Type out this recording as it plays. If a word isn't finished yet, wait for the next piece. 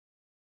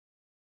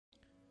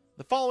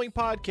The following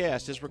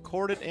podcast is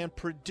recorded and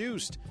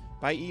produced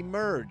by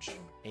Emerge,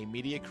 a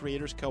media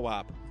creators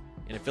co-op,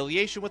 in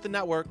affiliation with the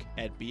network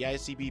at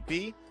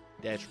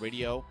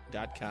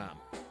bicbb-radio.com.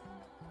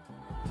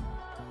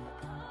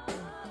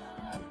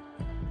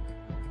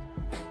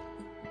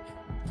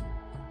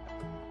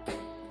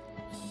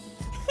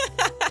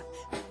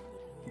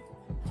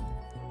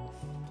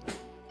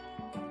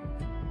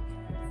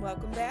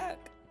 Welcome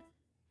back.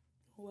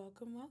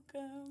 Welcome.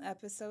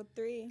 Episode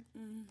 3.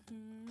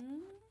 Mm-hmm.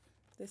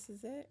 This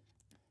is it.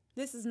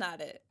 This is not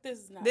it.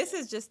 This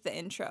is just the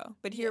intro,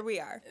 but here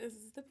we are. This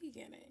is the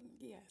beginning.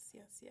 Yes.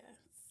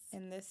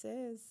 And this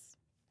is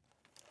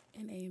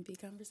An A&B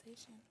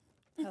Conversation.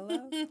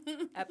 Hello.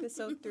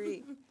 Episode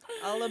 3.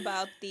 All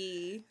about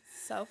the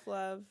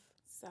self-love,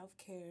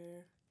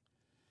 self-care,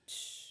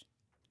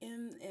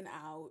 in and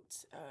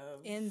out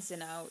of... ins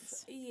and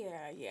outs.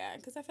 Yeah.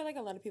 Because I feel like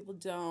a lot of people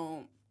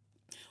don't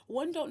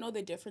know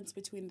the difference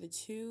between the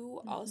two.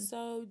 Mm-hmm.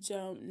 Also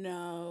don't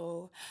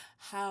know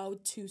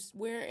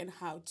where and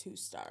how to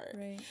start.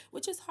 Right.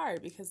 Which is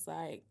hard because,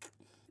 what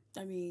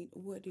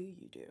do you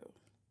do?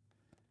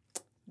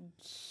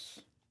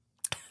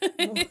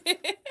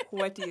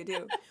 What do you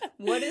do?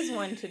 What is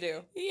one to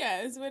do?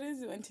 Yes, what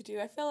is one to do?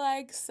 I feel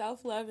like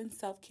self-love and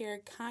self-care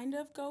kind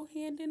of go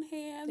hand in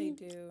hand. They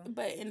do.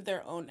 But in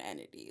their own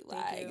entity.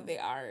 They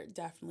are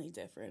definitely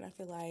different. I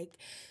feel like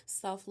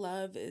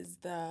self-love is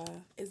the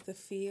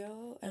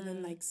feel, and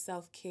then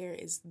self-care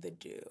is the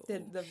do.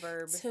 The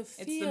verb. To feel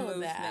it's the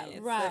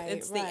movement. that.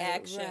 It's the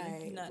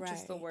action, not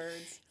just the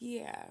words.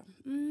 Yeah.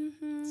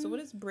 Mm-hmm. So what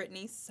does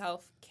Brittany's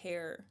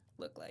self-care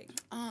look like?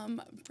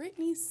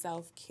 Brittany's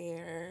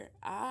self-care,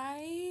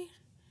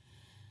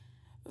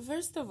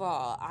 first of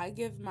all, I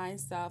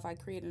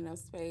create enough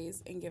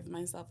space and give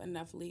myself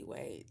enough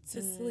leeway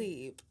to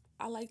sleep.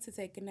 I like to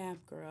take a nap,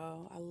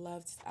 girl. I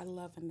love a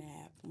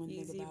nap. One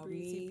thing about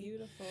breezy, me,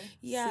 beautiful.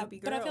 yeah. Sleepy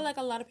girl. But I feel like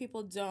a lot of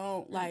people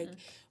don't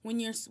when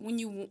you're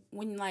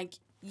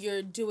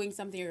doing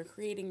something, you're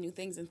creating new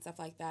things and stuff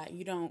like that.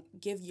 You don't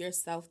give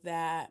yourself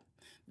that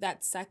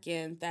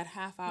second, that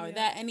half hour,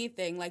 that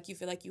anything. Like, you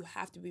feel like you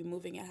have to be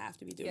moving and have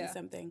to be doing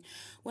something.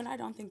 When I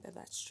don't think that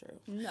that's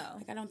true. No.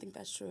 I don't think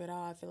that's true at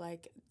all. I feel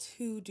like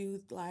to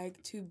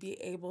be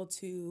able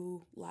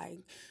to,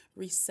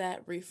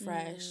 reset,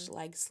 refresh,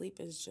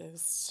 sleep is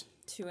just...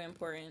 Too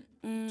important.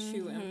 Mm-hmm.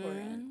 Too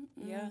important.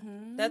 Yeah.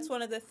 Mm-hmm. That's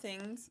one of the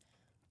things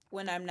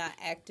when I'm not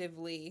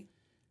actively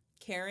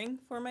caring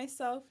for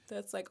myself,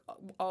 that's,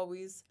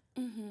 always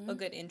a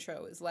good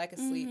intro is lack of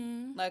sleep.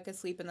 Lack of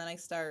sleep, and then I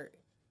start...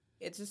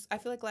 It's just, I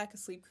feel like lack of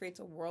sleep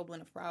creates a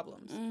whirlwind of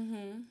problems.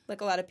 Mm-hmm.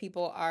 A lot of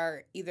people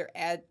are either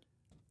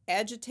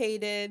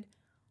agitated,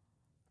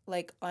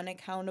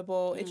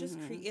 unaccountable. It just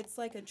it's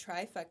like a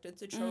trifecta.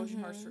 It's a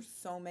Trojan horse for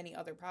so many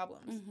other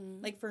problems.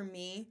 For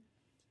me,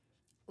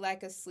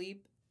 lack of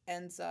sleep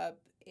ends up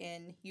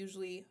in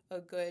usually a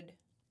good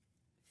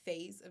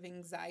phase of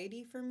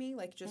anxiety for me.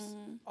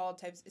 All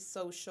types of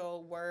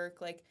social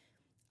work.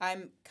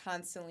 I'm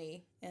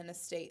constantly in a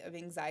state of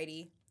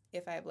anxiety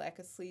if I have lack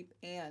of sleep,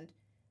 and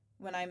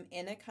when I'm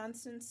in a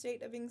constant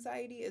state of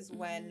anxiety is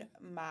when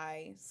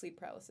my sleep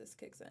paralysis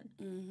kicks in.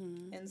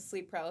 Mm-hmm. And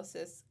sleep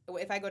paralysis,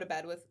 if I go to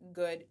bed with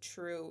good,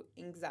 true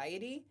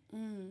anxiety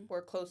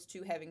or close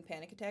to having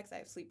panic attacks, I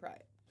have sleep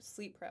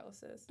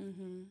paralysis.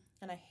 Mm-hmm.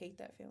 And I hate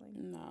that feeling.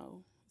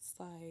 No, it's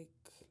like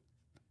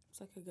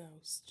a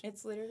ghost.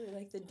 It's literally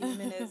like the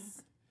demon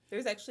is...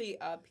 There's actually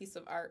a piece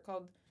of art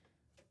called...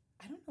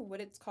 I don't know what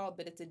it's called,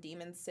 but it's a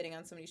demon sitting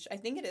on somebody's... I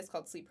think it is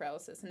called sleep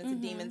paralysis, and it's a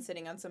demon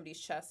sitting on somebody's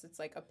chest. It's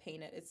like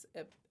it's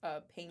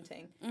a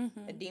painting.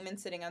 Mm-hmm. A demon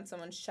sitting on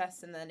someone's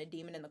chest, and then a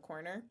demon in the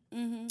corner.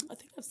 Mm-hmm. I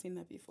think I've seen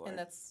that before. And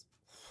that's...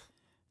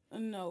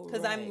 No,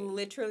 because I'm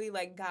literally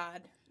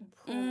God,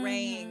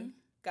 praying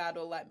God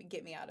will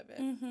get me out of it.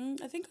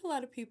 Mm-hmm. I think a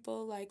lot of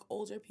people,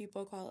 older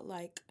people, call it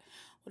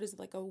what is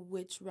it, a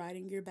witch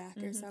riding your back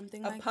or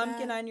something like that? A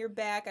pumpkin on your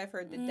back. I've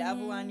heard the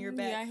devil on your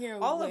back. Yeah, I hear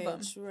all witch,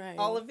 of them. Right.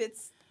 All of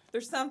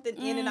there's something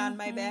in and on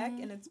my back,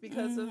 and it's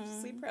because of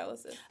sleep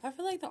paralysis. I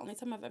feel like the only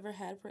time I've ever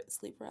had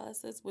sleep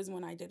paralysis was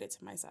when I did it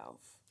to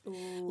myself.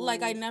 Ooh.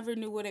 I never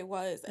knew what it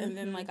was, and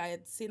then I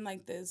had seen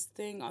this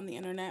thing on the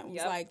internet and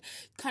was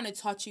kind of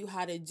taught you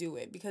how to do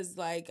it, because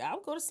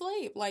I'll go to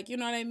sleep, you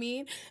know what I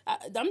mean?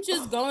 I'm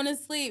just going to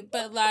sleep,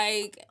 but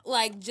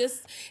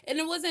just, and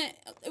it wasn't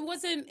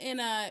in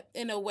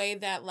a way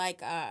that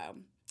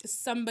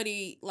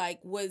somebody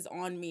was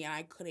on me and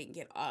I couldn't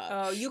get up.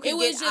 Oh, you could it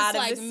get was out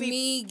just of the sleep.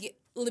 me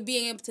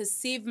being able to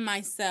save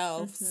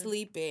myself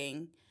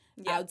sleeping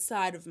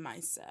outside of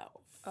myself.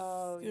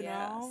 Oh, you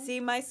know? See,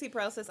 my sleep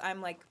paralysis,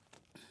 I'm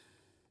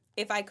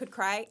if I could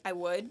cry, I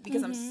would,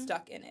 because I'm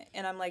stuck in it.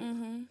 And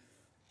I'm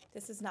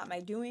this is not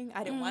my doing.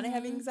 I didn't want to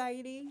have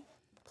anxiety.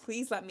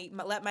 Please let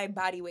my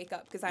body wake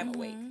up, because I'm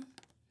awake.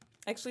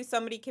 Actually,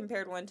 somebody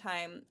compared one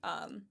time,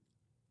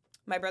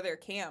 my brother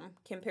Cam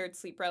compared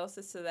sleep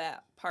paralysis to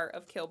that part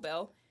of Kill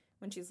Bill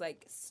when she's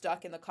like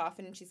stuck in the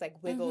coffin and she's like,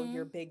 wiggle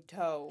your big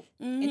toe.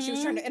 And she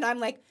was trying to, and I'm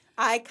like,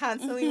 I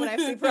constantly, when I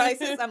have sleep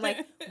paralysis, I'm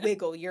like,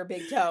 wiggle your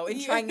big toe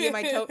and trying to get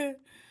my toe.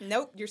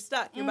 Nope, you're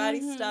stuck. Your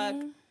body's stuck.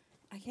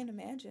 I can't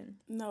imagine.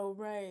 No,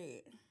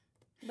 right.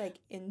 Like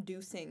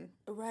inducing.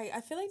 Right.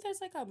 I feel like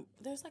there's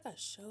like a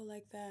show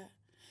like that.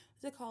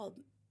 What's it called?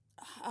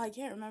 I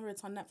can't remember.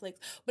 It's on Netflix,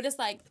 but it's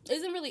like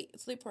isn't really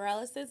sleep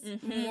paralysis.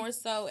 More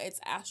so, it's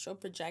astral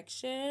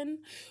projection,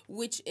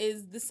 which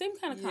is the same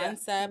kind of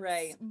concept,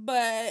 right?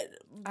 But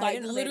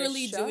like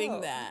literally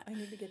doing that. I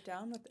need to get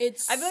down with it.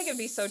 I feel like it'd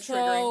be so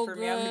triggering for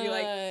me. I'm gonna be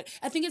like,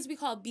 I think it's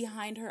called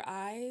Behind Her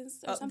Eyes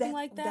or something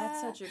like that.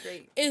 That's such a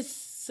great. It's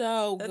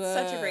so good.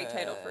 That's such a great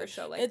title for a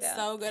show like that. It's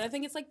so good. I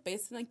think it's like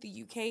based in like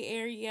the UK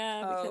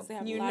area because they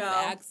have a lot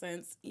of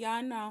accents. Yeah,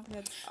 I know.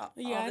 That's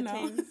I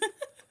know.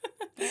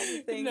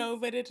 No,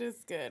 but it is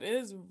good. It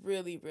is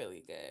really,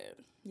 really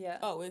good. Yeah.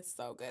 Oh, it's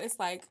so good. It's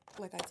like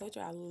I told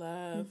you, I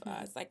love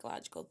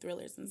psychological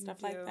thrillers and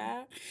stuff like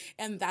that.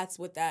 And that's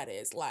what that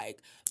is.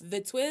 Like, the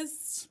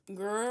twist,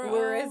 girl.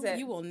 Where is it?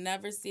 You will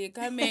never see it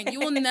coming. You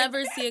will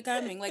never see it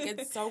coming. Like,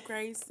 it's so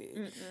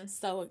crazy.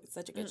 So, it's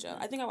such a good show.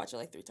 I think I watched it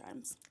like 3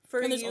 times.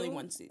 And there's only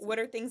 1 season. What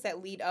are things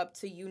that lead up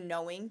to you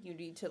knowing you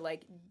need to,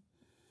 like,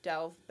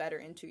 delve better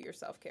into your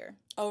self-care?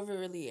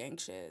 Overly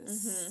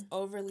anxious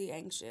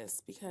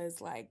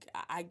because like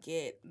I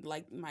get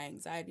like my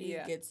anxiety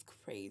gets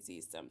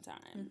crazy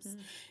sometimes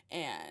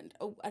and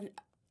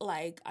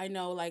like I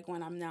know like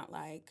when I'm not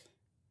like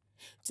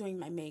doing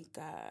my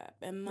makeup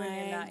and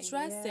like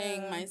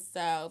dressing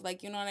myself,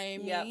 like, you know what I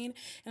mean?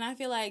 And I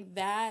feel like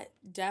that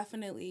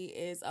definitely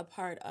is a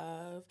part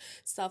of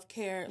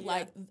self-care,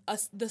 like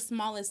the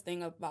smallest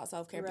thing about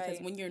self-care, because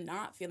when you're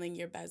not feeling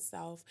your best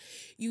self,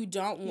 you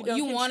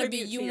want to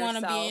be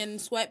in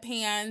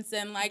sweatpants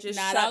and like just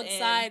not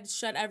outside,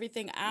 shut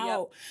everything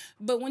out.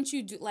 But once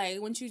you do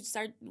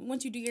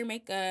do your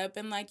makeup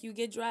and like you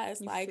get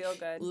dressed, you like feel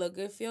good. Look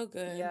good, feel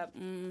good.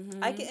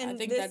 I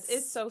think this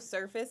is so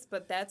surface,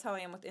 but that's how I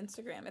am with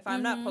Instagram. If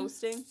I'm not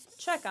posting,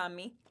 check on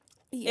me.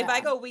 If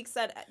I go weeks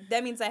that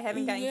means I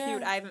haven't gotten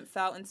cute. I haven't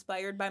felt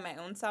inspired by my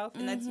own self,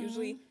 and that's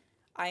usually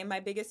I am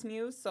my biggest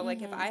muse. So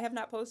like if I have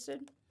not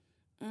posted,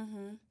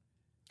 come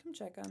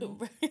check on me.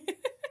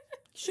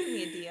 Shoot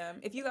me a DM.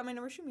 If you got my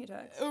number, shoot me a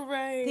text.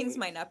 Right. Things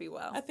might not be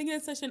well. I think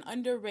it's such an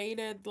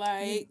underrated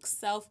like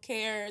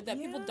self-care that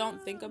people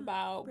don't think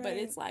about, but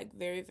it's like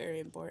very, very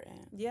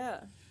important.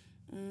 Yeah.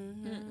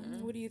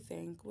 What do you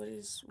think? What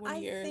is one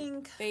of your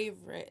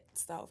favorite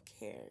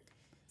self-care?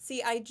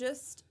 See,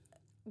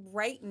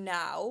 right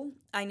now,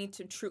 I need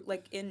to,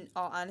 in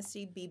all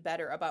honesty, be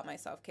better about my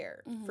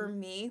self-care. For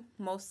me,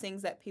 most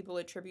things that people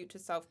attribute to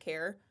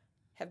self-care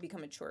have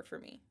become a chore for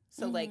me.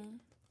 So, like,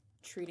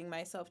 treating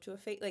myself to a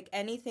like,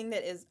 anything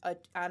that is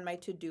on my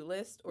to-do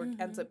list or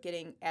ends up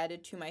getting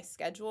added to my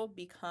schedule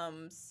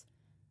becomes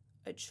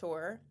a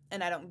chore,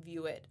 and I don't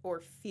view it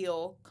or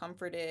feel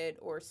comforted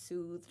or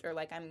soothed or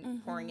like I'm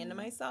pouring into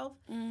myself.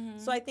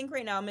 So I think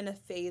right now I'm in a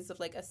phase of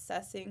like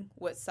assessing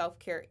what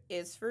self-care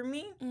is for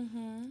me.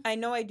 I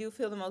know I do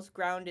feel the most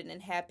grounded and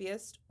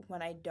happiest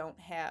when I don't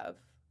have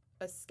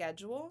a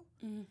schedule,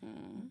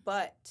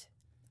 but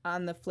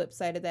on the flip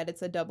side of that,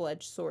 it's a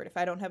double-edged sword. If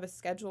I don't have a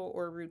schedule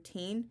or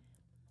routine,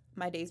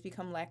 my days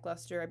become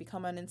lackluster. I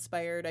become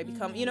uninspired. I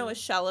become, a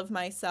shell of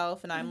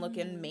myself, and I'm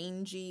looking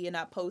mangy and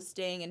not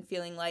posting and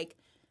feeling like,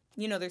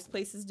 there's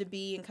places to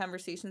be and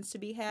conversations to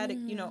be had. It,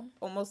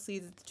 almost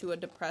leads to a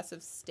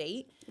depressive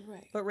state.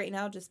 Right. But right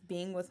now, just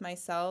being with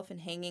myself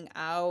and hanging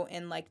out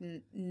and, like,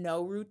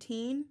 no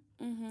routine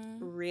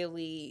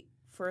really,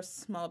 for a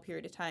small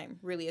period of time,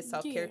 really is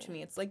self-care to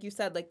me. It's like you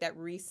said, like that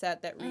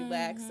reset, that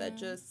relax,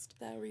 that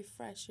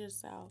refresh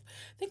yourself.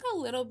 I think a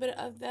little bit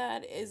of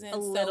that isn't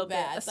so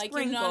bad. Like,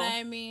 you know what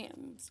I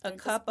mean? A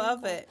cup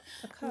of it.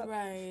 A cup.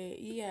 Right.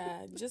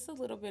 Yeah. Just a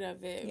little bit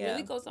of it.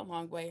 Really goes a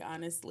long way,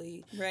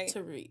 honestly,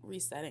 to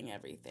resetting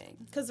everything.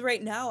 Because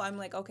right now, I'm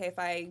like, okay, if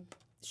I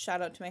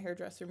shout out to my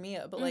hairdresser,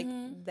 Mia, but like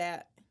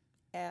that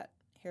at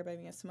Hair by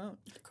Mia Simone.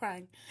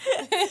 Crying.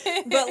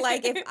 But,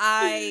 like, if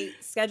I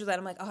schedule that,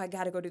 I'm like, oh, I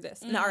got to go do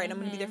this. And, all right, I'm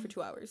going to be there for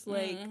 2 hours.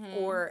 Like,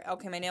 or,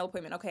 okay, my nail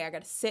appointment. Okay, I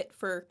got to sit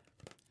for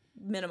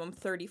minimum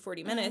 30,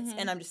 40 minutes,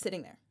 and I'm just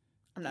sitting there.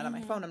 I'm not on my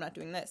phone. I'm not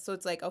doing this. So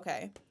it's like,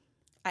 okay,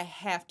 I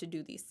have to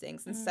do these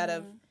things instead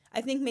of, I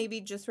think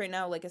maybe just right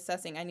now, like,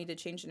 assessing, I need to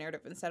change the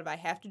narrative. Instead of I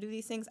have to do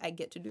these things, I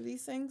get to do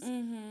these things.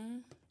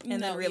 And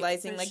then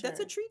realizing, like,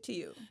 that's a treat to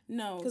you.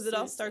 No, because it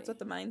all starts with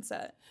the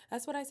mindset.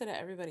 That's what I said to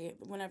everybody.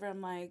 Whenever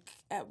I'm, like,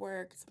 at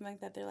work, something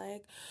like that, they're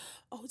like,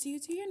 oh, do you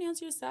do your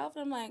nails yourself?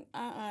 And I'm like,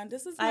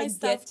 this is my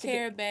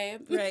self-care,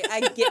 babe. Right,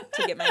 I get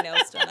to get my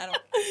nails done. I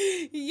don't.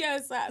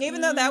 Yes.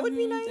 Even though that would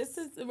be nice. This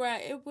is,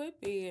 right, it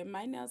would be.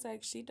 My nails,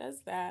 like, she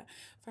does that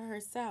for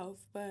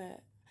herself,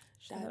 but...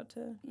 Shout out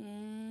to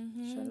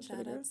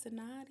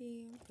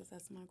Nadi, because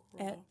that's my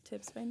girl. At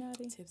Tips by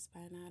Nadi. Tips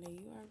by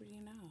Nadi, you already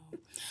know.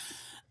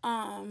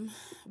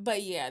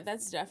 But yeah,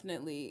 that's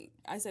definitely,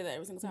 I say that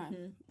every single time.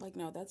 Mm-hmm. Like,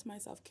 no, that's my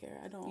self-care.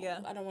 I don't Yeah.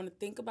 want to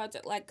think about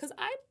that. Like, cause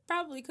I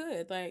probably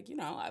could, like, you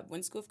know, I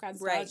went to school for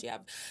Right.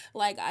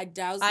 cosmetology. I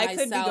doused I myself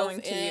could be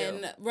going to in,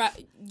 you.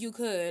 right, you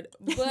could,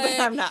 but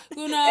I'm not.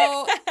 You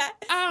know, I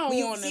don't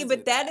Well, want to see,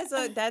 but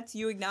that's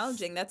you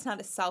acknowledging. That's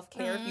not a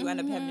self-care if you end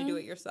up having to do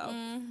it yourself.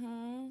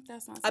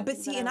 That's not something But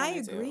see, and I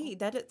wanna agree do.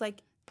 that it's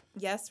like,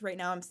 yes, right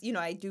now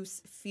I do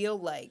feel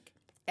like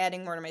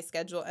adding more to my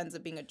schedule ends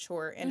up being a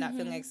chore and not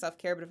feeling like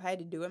self-care. But if I had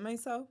to do it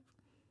myself,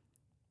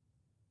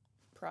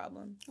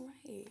 problem.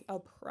 Right. A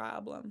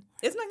problem.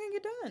 Right. It's not going to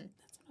get done.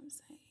 That's what I'm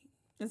saying.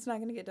 It's not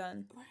going to get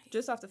done. Right.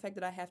 Just off the fact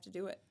that I have to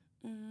do it.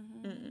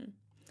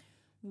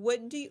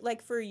 What do you,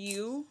 like for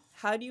you,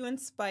 how do you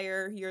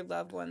inspire your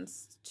loved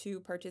ones to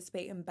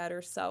participate in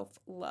better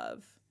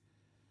self-love?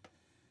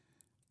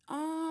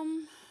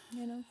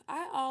 You know?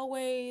 I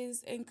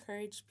always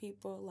encourage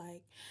people,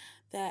 like,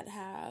 that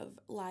have,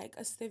 like,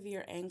 a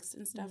severe angst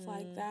and stuff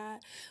like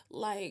that.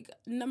 Like,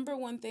 number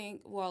one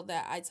thing,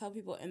 that I tell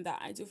people and that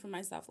I do for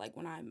myself, like,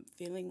 when I'm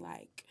feeling,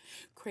 like,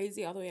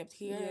 crazy all the way up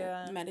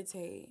here,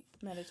 meditate.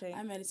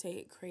 I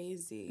meditate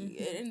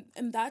crazy.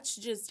 And that's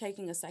just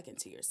taking a second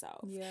to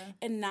yourself. Yeah.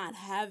 And not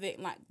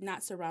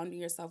not surrounding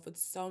yourself with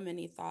so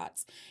many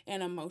thoughts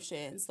and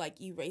emotions,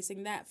 like,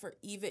 erasing that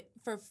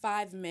for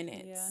 5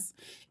 minutes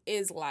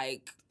is,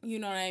 like, you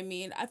know what I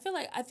mean? I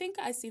think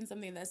I seen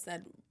something that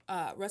said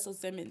Russell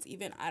Simmons,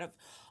 even out of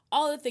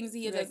all the things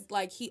he does,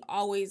 like, he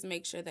always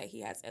makes sure that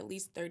he has at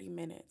least 30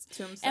 minutes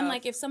to himself. And,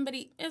 like, if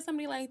somebody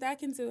like that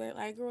can do it,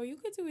 like, girl, you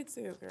could do it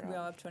too, girl. We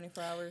all have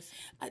 24 hours.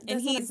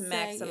 And he's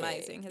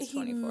maximizing his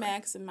 24. He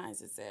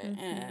maximizes it,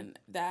 and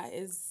that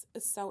is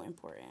so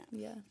important.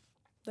 Yeah,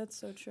 that's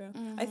so true.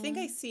 I think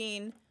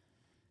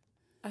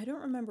I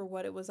don't remember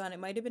what it was on. It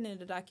might have been in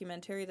a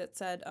documentary that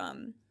said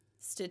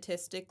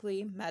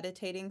statistically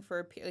meditating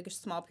for a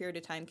small period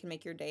of time can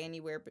make your day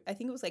anywhere. But I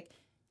think it was like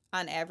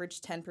on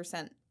average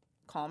 10%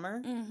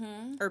 calmer,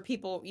 or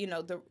people,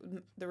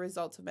 the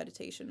results of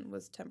meditation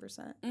was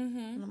 10%.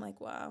 And I'm like,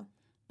 wow.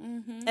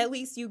 At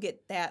least you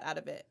get that out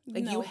of it.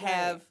 Like, you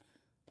have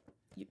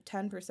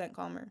 10%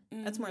 calmer.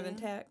 That's more than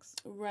tax.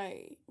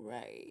 Right.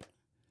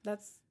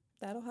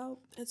 That'll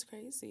help. It's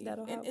crazy.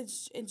 That'll help.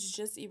 It's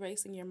just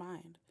erasing your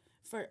mind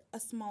for a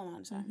small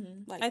amount of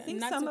time. Like, I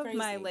think some of crazy.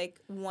 my, like,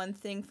 one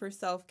thing for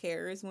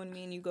self-care is when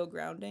me and you go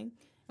grounding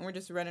and we're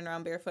just running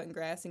around barefoot in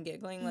grass and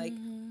giggling, like,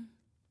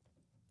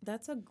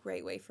 that's a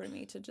great way for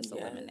me to just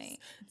eliminate.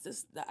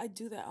 I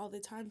do that all the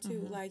time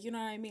too. Like, you know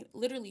what I mean?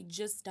 Literally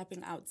just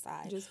stepping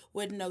outside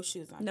with no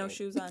shoes on. No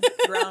shoes on.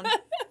 Ground.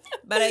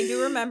 But I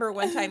do remember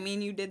one time me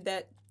and you did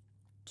that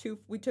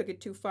we took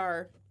it too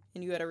far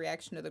and you had a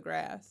reaction to the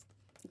grass.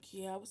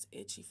 Yeah, I was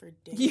itchy for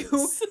days.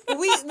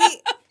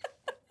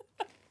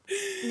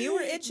 You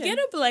were itching. Get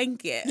a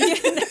blanket.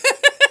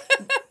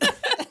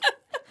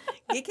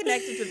 Get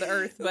connected to the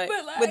earth, but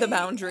with a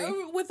boundary.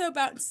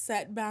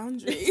 Set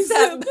boundaries.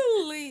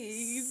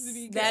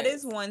 Please. That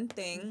is one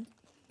thing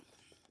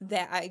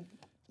that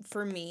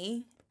for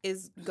me,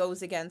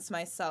 goes against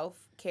my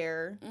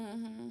self-care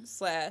 /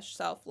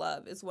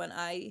 self-love, is when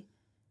I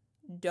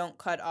don't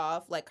cut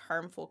off, like,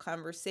 harmful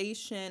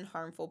conversation,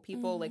 harmful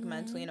people, like,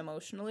 mentally and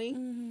emotionally.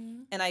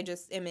 And I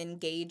just am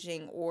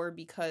engaging, or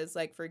because,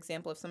 like, for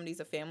example, if somebody's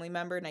a family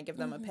member and I give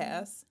them a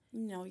pass,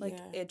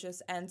 it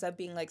just ends up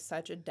being, like,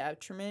 such a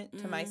detriment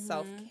to my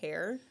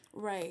self-care.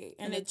 Right.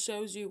 And it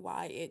shows you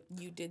why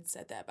you did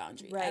set that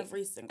boundary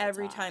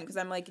every time. Because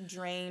I'm, like,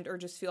 drained or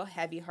just feel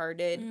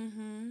heavy-hearted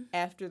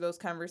after those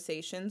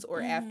conversations,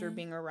 or after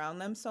being around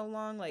them so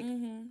long. Like,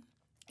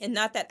 and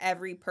not that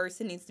every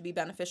person needs to be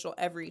beneficial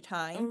every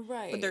time,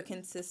 but they're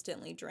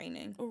consistently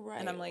draining. Right.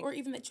 And I'm like, or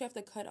even that you have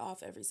to cut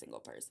off every single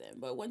person.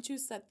 But once you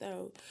set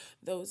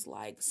those,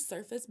 like,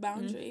 surface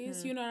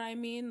boundaries, you know what I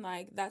mean?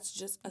 Like, that's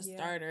just a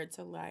starter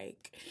to,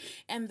 like,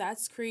 and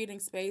that's creating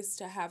space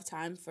to have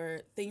time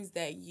for things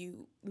that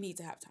you need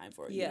to have time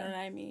for. You know what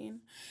I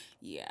mean?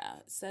 Yeah.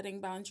 Setting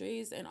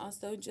boundaries, and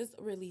also just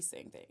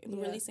releasing things.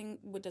 Releasing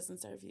what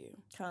doesn't serve you.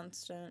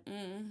 Constant.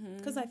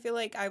 Because I feel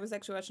like I was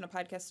actually watching a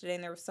podcast today,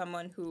 and there was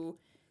someone who,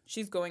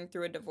 she's going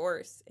through a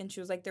divorce, and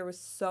she was like, there was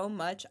so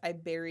much I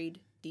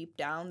buried deep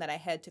down that I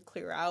had to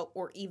clear out,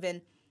 or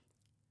even,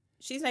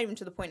 she's not even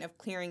to the point of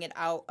clearing it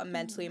out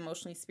mentally,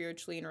 emotionally,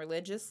 spiritually, and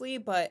religiously,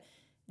 but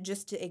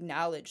just to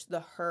acknowledge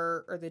the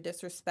hurt or the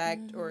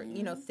disrespect or,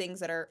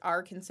 things that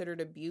are considered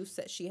abuse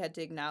that she had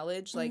to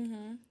acknowledge. Like,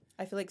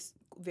 I feel like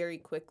very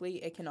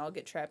quickly it can all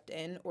get trapped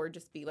in, or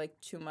just be, like,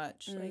 too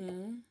much. Like,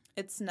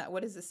 it's not,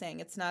 what is the saying?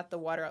 It's not the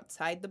water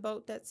outside the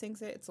boat that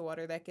sinks it. It's the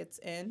water that gets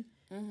in.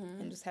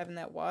 And just having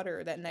that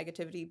water, that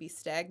negativity be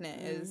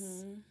stagnant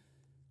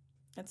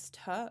it's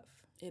tough.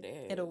 It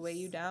is. It'll weigh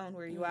you down,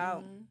 wear you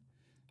out.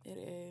 It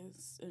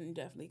is. And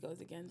definitely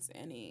goes against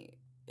any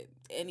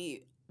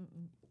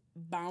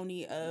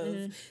bounty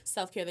of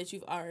self-care that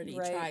you've already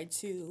tried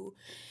to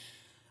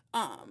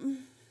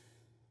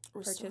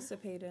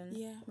participate in.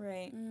 Yeah.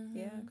 Right.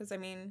 Yeah. Because, I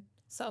mean,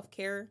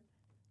 self-care,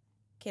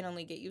 can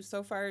only get you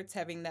so far. It's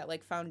having that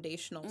like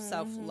foundational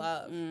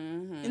self-love.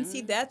 And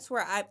see, that's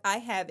where I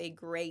have a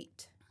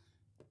great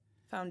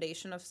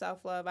foundation of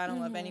self-love. I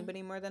don't love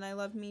anybody more than I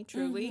love me,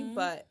 truly,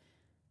 but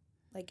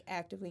like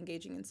actively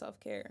engaging in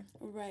self-care.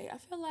 Right. I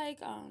feel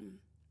like I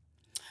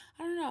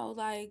don't know,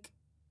 like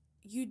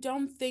you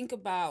don't think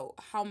about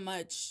how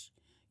much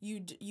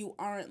you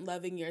aren't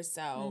loving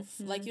yourself.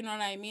 Like, you know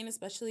what I mean?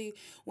 Especially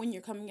when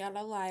you're coming out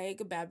of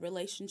like bad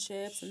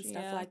relationships and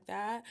stuff like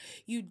that.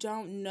 You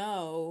don't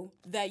know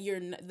that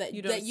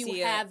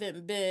you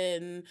haven't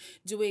been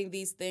doing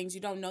these things.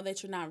 You don't know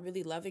that you're not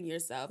really loving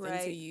yourself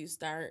until you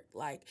start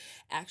like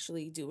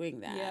actually doing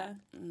that. Yeah.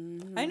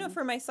 I know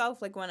for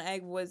myself, like when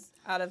I was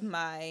out of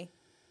my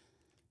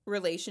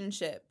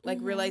relationship, like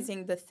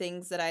realizing the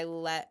things that I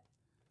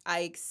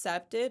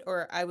accepted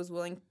or I was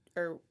willing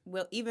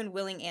even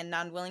willing and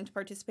non-willing to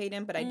participate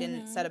in, but I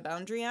didn't set a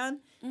boundary on,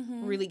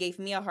 really gave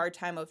me a hard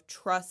time of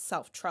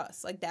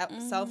self-trust. Like that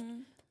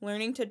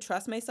learning to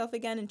trust myself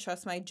again and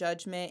trust my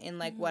judgment and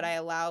like what I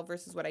allow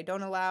versus what I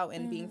don't allow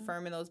and being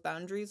firm in those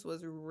boundaries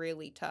was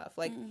really tough.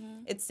 Like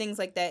it's things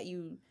like that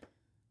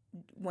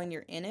when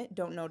you're in it,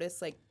 don't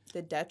notice like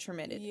the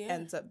detriment it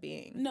ends up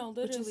being. No,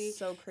 literally. Which is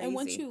so crazy. And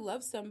once you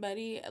love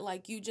somebody,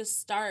 like you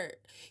just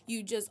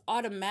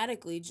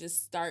automatically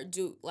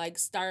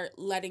start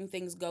letting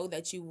things go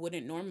that you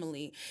wouldn't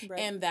normally. Right.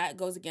 And that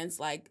goes against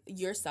like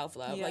your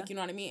self-love. Like, you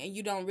know what I mean? And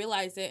you don't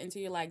realize it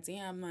until you're like,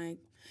 damn, like,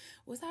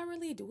 was I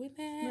really doing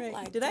that? Right.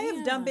 Like, did I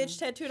have dumb bitch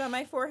tattooed on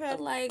my forehead?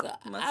 Like,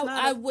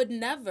 I would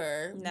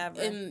never.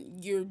 Never.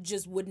 And you're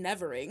just would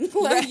nevering.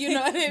 Like, you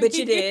know what I mean? But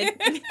you did.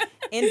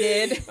 And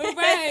did.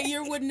 Right.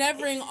 You're would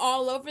nevering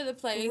all over the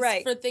place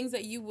for things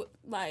that you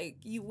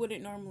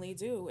wouldn't normally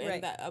do.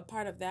 And that a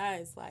part of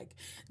that is like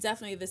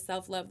definitely the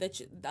self-love that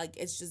you like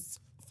it's just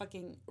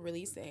fucking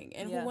releasing.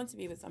 And who wants to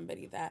be with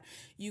somebody that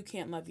you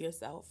can't love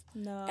yourself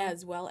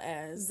as well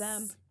as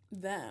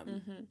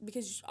them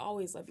because you should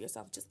always love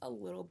yourself just a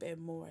little bit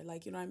more,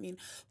 like, you know what I mean,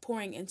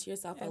 pouring into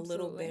yourself a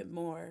little bit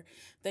more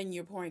than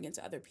you're pouring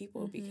into other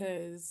people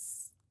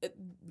because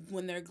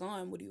when they're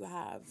gone, what do you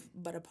have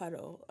but a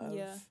puddle of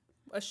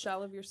a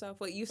shell of yourself,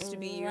 what used to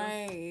be you.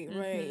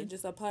 Right,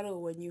 just a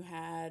puddle when you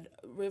had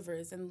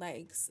rivers and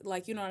lakes,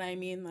 like, you know what I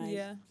mean, like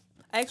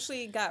I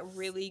actually got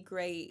really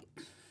great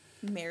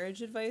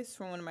marriage advice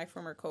from one of my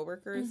former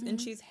coworkers,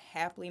 and she's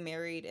happily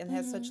married and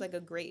has such like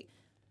a great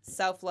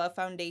self-love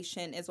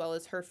foundation as well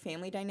as her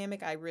family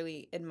dynamic I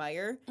really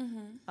admire.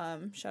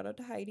 Shout out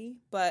to Heidi.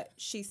 But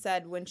she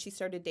said when she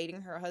started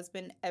dating her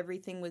husband,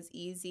 everything was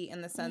easy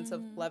in the sense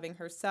of loving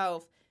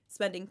herself,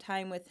 spending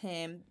time with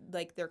him,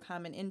 like their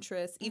common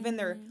interests, even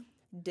their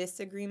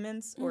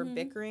disagreements or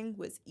bickering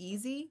was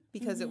easy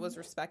because it was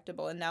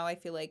respectable. And now I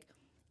feel like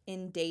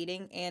in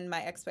dating and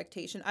my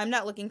expectation, I'm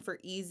not looking for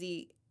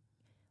easy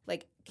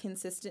like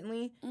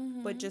consistently,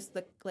 but just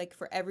the like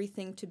for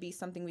everything to be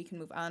something we can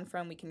move on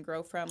from, we can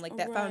grow from, like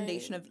that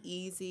foundation of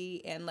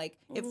easy and like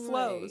it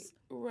flows,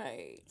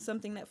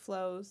 something that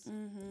flows.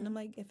 And I'm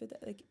like, if it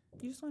like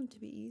you just want it to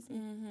be easy.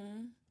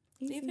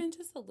 Even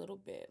just a little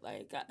bit,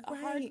 like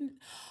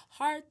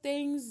hard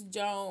things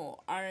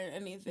aren't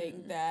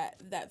anything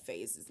that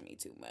phases me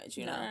too much.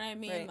 You know what I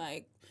mean?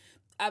 Like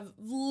I've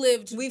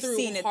lived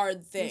through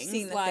hard things. We've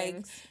seen like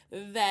things.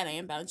 That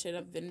A&B shit.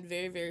 I've been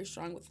very, very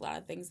strong with a lot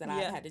of things that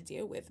I've had to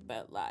deal with.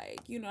 But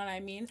like, you know what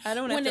I mean? I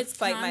don't have to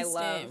fight my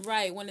love.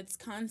 Right. When it's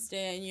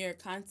constant, you're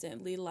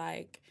constantly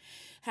like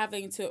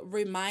having to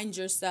remind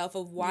yourself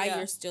of why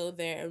you're still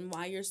there and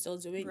why you're still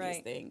doing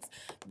these things.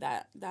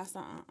 That's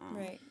not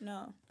right.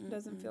 No, it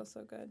doesn't feel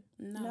so good.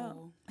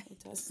 No,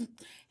 it doesn't.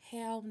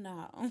 Hell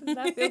no. It does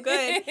not feel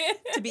good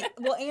to be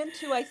and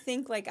too. I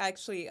think like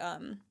actually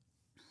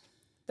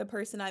the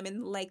person I'm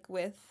in like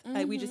with,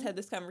 we just had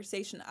this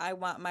conversation. I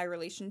want my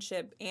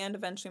relationship and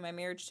eventually my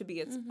marriage to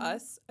be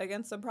us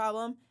against the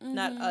problem,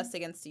 not us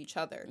against each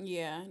other.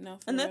 Yeah, no.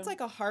 And that's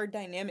like a hard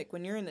dynamic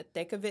when you're in the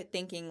thick of it,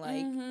 thinking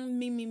like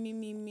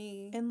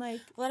me, and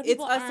like a lot of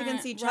it's us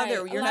against each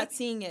other. You're not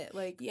seeing it.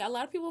 Like a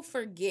lot of people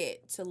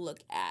forget to look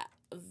at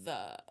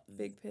the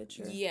big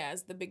picture.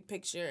 Yes, the big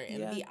picture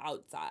and the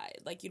outside.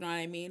 Like, you know what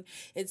I mean?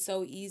 It's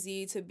so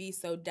easy to be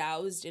so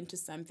doused into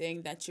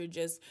something that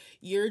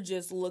you're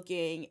just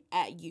looking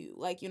at you.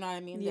 Like, you know what I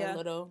mean? That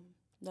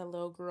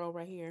little girl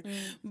right here.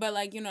 But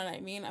like, you know what I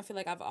mean? I feel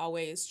like I've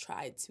always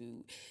tried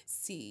to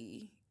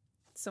see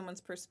someone's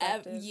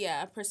perspective.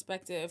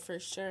 Perspective for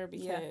sure,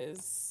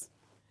 because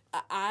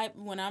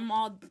when I'm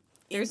all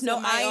there's no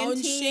my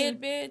own shit,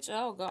 bitch.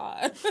 Oh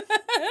God.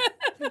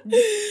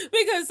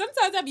 Because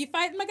sometimes I be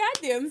fighting my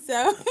goddamn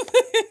self.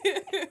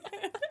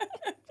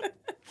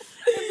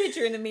 I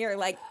picture in the mirror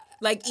like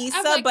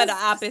Issa, like, but the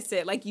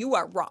opposite. Like, you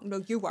are wrong.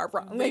 No, you are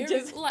wrong. Like,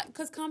 just like,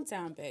 cause calm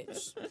down,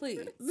 bitch.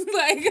 Please.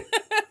 Like,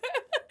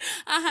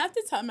 I have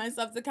to tell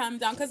myself to calm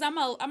down because I'm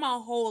a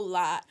whole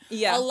lot.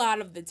 Yeah. A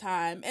lot of the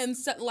time. And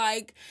so,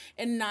 like,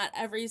 and not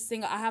every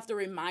single, I have to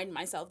remind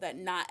myself that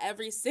not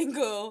every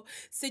single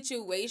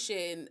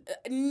situation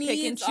needs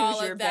Pick and choose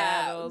all your of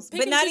that. battles. Pick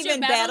But and not choose your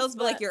even battles,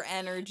 but like your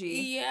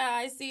energy. Yeah,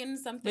 I see in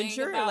something But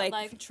you're about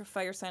like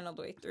fire sign all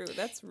the way through.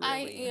 That's really. I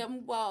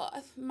am, well,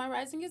 my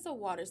rising is a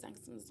water sign.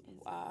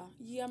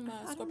 Yeah, I'm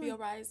a Scorpio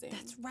rising.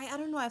 That's right. I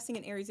don't know. I was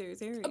thinking Aries.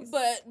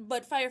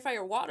 But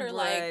fire, water, Right.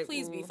 like,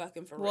 please be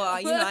fucking for real. Well,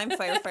 you know, I'm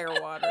fire,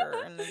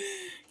 water. And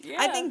yeah.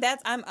 I think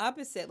I'm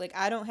opposite. Like,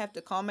 I don't have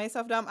to calm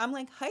myself down. I'm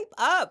like, hype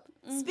up.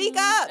 Speak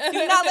up.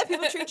 Do not let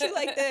people treat you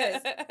like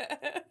this.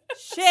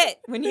 Shit.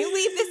 When you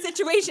leave this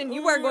situation,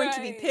 you are going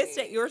to be pissed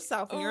at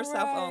yourself and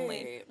yourself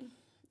only.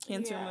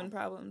 Cancer moon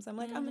problems. I'm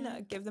like, I'm going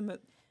to give them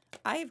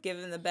I have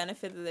given the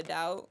benefit of the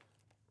doubt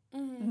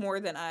more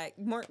than I've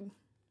wanted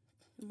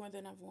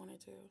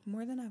to.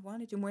 More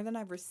than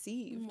I've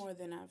received.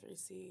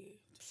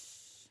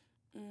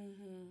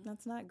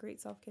 That's not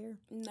great self-care.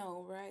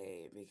 No,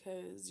 right,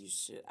 because you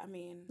should, I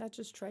mean... That's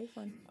just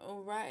trifling.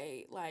 Oh,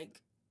 right,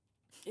 like,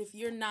 if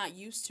you're not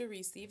used to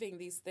receiving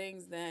these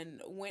things, then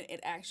when it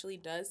actually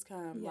does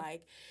come,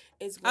 like,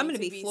 it's going I'm going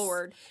to be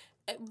floored.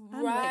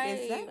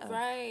 Right.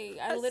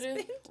 I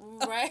literally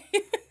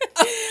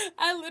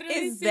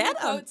seen a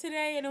quote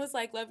today, and it was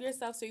like, love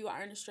yourself so you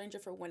aren't a stranger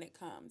for when it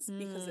comes,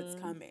 because it's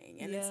coming.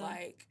 And it's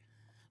like,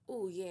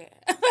 oh, yeah.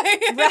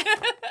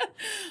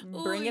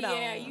 Bring it on.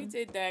 Yeah, you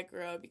did that,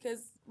 girl. Because,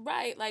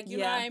 like, you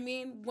know what I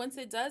mean? Once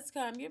it does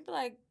come, you'll be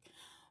like,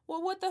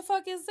 well, what the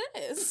fuck is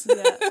this?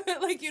 Yeah.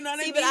 Like, you know what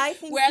I mean? But I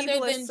think rather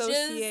than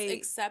just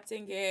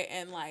accepting it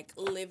and, like,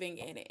 living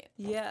in it.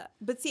 Yeah.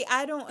 But see,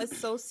 I don't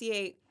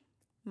associate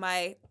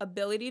my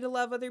ability to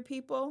love other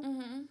people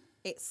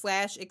 /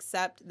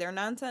 accept their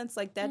nonsense.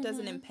 Like, that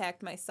doesn't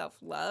impact my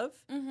self-love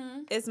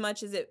as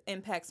much as it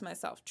impacts my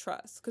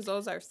self-trust, because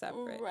those are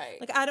separate. Right.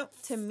 Like,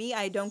 to me,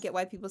 I don't get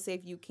why people say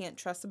if you can't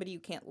trust somebody, you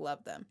can't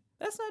love them.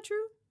 That's not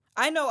true.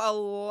 I know a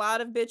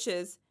lot of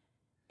bitches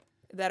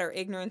that are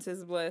ignorance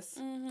is bliss,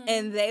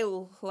 and they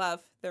love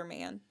their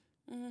man.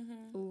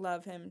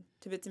 Love him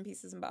to bits and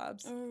pieces and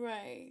bobs.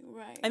 Right.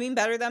 I mean,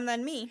 better them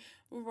than me.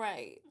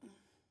 Right.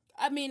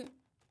 I mean,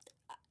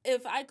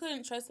 if I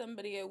couldn't trust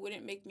somebody, it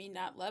wouldn't make me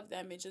not love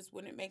them. It just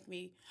wouldn't make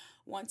me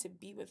want to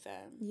be with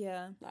them.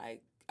 Yeah.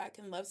 Like, I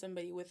can love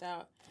somebody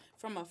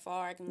from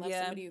afar. I can love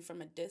somebody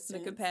from a distance.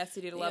 The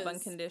capacity to love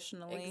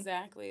unconditionally.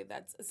 Exactly.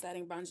 That's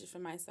setting boundaries for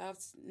myself,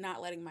 not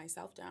letting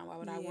myself down. Why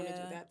would I want to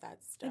do that?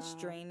 That's dumb. It's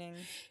draining.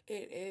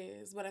 It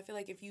is. But I feel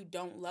like if you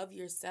don't love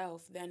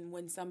yourself, then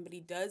when somebody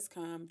does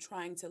come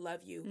trying to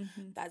love you,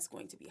 that's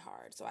going to be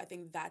hard. So I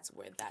think that's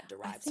where that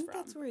derives from. I think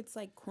that's where it's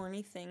like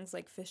corny things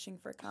like fishing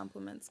for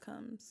compliments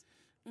comes.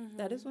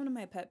 That is one of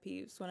my pet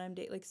peeves when I'm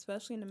dating, like,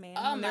 especially in a man.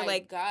 Oh my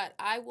like, God,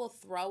 I would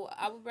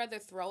rather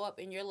throw up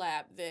in your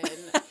lap than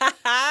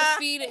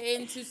feed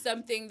into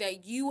something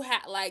that you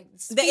have, like,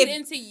 feed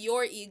into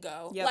your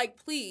ego. Yep. Like,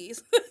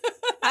 please.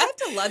 I have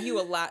to love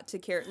you a lot to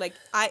care. Like,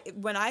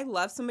 when I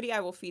love somebody, I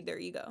will feed their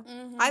ego.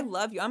 I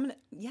love you.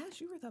 Yes,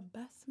 you are the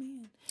best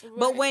man. Right.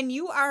 But when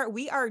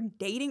we are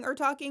dating or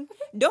talking,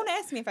 don't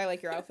ask me if I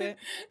like your outfit.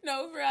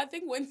 No, I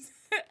think when...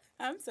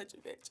 I'm such a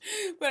bitch.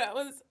 But I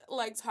was,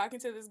 like, talking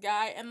to this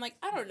guy, and, like,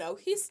 I don't know,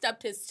 he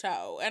stubbed his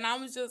toe. And I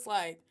was just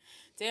like,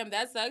 damn,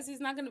 that sucks.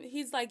 He's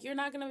like, are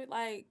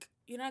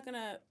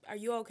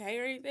you okay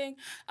or anything?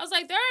 I was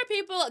like, there are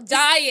people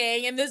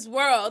dying in this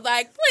world.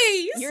 Like,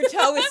 please. Your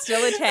toe is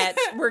still attached.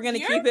 We're going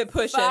to keep it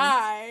pushing.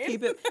 Fine.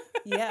 Keep it.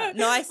 Yeah.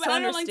 No, I still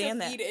understand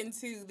that. But I don't like to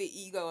feed into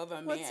the ego of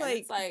a man.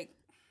 It's like,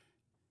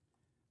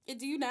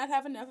 do you not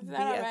have enough of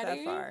that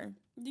already? BFFR.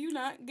 Do you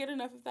not get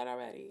enough of that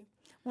already?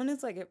 When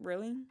it's like,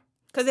 really?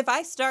 Because if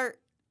I start,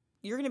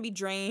 you're going to be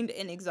drained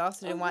and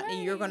exhausted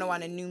and you're going to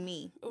want a new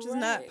me, which is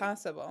not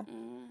possible.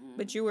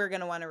 But you are going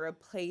to want to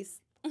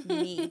replace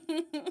me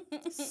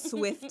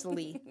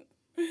swiftly.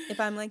 If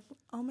I'm like,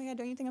 oh my God,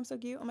 don't you think I'm so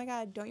cute? Oh my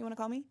God, don't you want to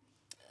call me?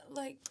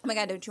 Like, oh my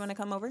God, don't you want to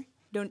come over?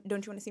 Don't you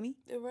want to see me?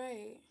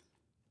 Right.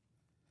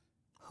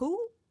 Who?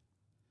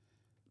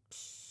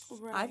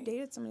 Right. I've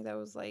dated somebody that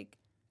was like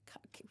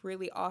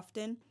really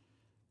often.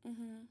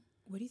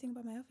 What do you think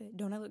about my outfit?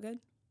 Don't I look good?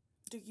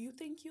 Do you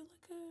think you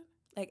look good?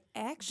 Like,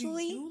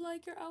 actually, do you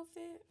like your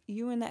outfit?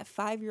 You in that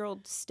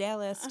 5-year-old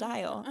stale-ass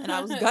style, and I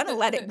was gonna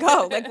let it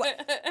go. Like,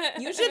 what?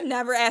 You should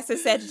never ask a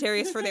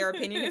Sagittarius for their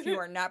opinion if you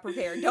are not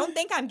prepared. Don't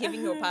think I'm giving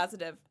you a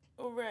positive.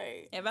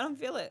 Right. If I don't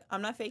feel it,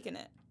 I'm not faking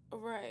it.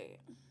 Right.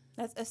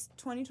 That's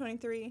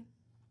 2023.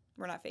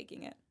 We're not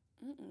faking it.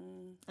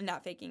 I'm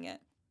not faking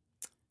it.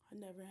 I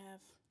never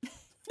have.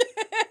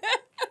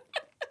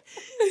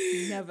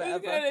 Never it's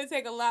ever. It's gonna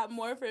take a lot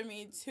more for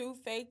me to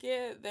fake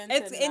it than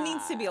it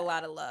needs to be a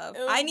lot of love.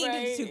 I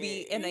needed to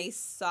be in a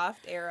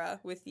soft era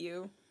with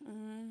you.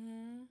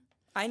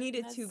 I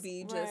needed to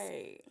be just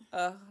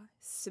a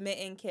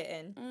smitten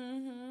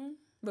kitten.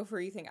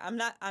 Before you think I'm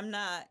not.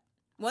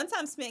 Once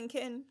I'm smitten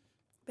kitten,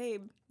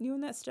 babe, you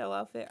in that style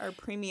outfit are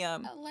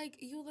premium. Like,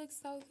 you look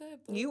so good.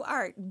 Boo. You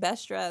are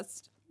best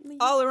dressed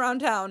all around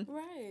town.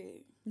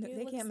 Right.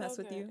 They can't mess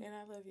with you. And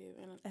I love you.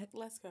 And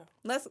let's go.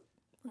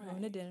 We're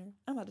going to dinner.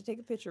 I'm about to take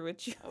a picture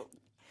with you. Oh.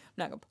 I'm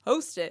not going to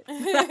post it.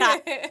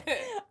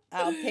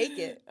 I'll take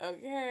it.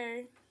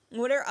 Okay.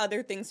 What are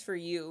other things for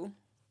you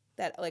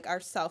that like are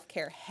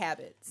self-care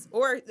habits?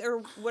 Or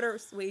what are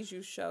ways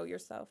you show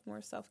yourself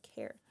more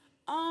self-care?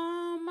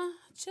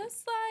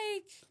 Just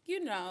like,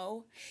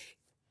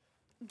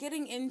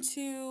 getting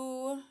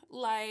into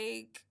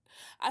like,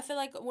 I feel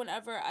like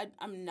whenever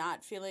I'm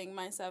not feeling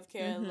my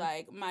self-care,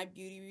 like my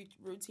beauty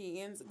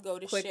routines go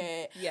to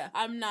shit. Yeah.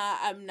 I'm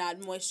not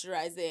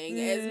moisturizing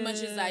as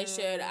much as I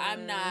should.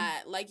 I'm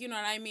not, like, you know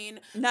what I mean?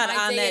 Not my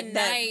on day that, and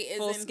that night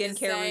full isn't skincare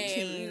the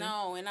same. routine.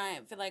 No, and I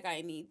feel like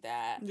I need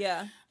that.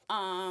 Yeah.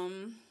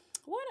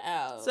 What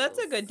else? So that's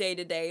a good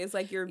day-to-day is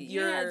like your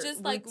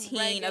just like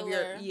routine of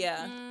your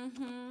regular.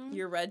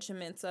 your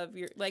regiments of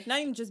your, like, not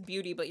even just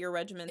beauty, but your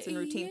regiments and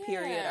routine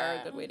period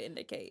are a good way to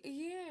indicate.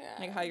 Yeah.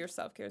 Like how your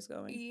self-care is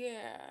going.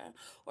 Yeah.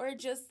 Or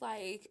just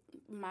like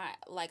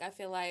I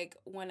feel like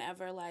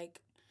whenever like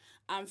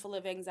I'm full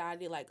of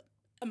anxiety, like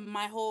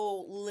my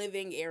whole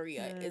living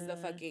area is the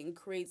fucking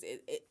crazy.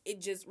 It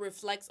just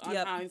reflects on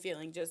how I'm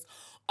feeling, just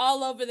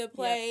all over the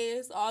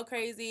place, all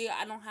crazy.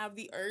 I don't have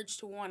the urge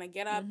to want to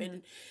get up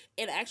and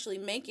actually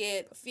make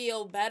it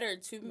feel better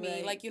to me.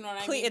 Right. Like, you know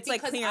what I mean? It's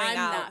because like clearing I'm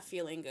out. not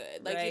feeling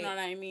good. Like, you know what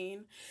I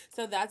mean?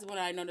 So that's when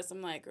I notice,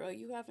 I'm like, girl,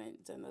 you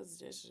haven't done those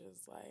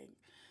dishes. Like,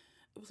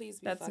 please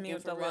be That's fucking me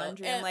with for the real.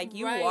 laundry. And, I'm like,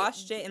 you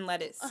washed it and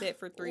let it sit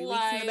for 3 weeks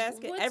in the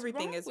basket. what's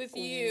Everything wrong is with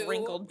you?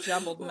 wrinkled,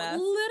 jumbled mess.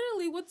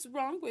 Literally, what's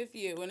wrong with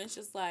you? And it's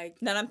just like,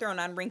 Then I'm throwing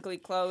on wrinkly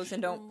clothes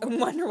and don't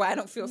wonder why I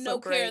don't feel so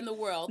great. No care in the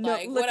world. No,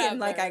 like, looking whatever.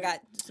 like I got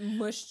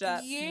mushed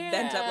up,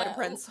 bent up like a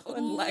pencil.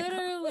 And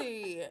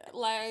literally.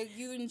 Like,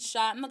 you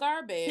shot in the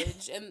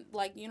garbage. And,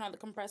 like, the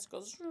compressor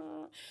goes,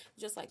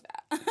 just like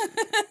that.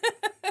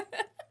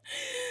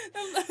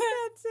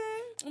 That's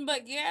it.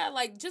 But yeah,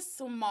 like just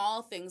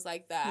small things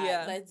like that.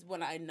 Yeah. That's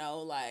when I know,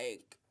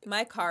 like,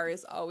 my car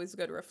is always a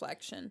good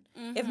reflection.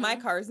 If my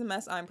car is a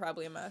mess, I'm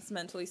probably a mess,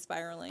 mentally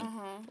spiraling.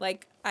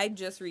 Like, I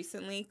just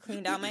recently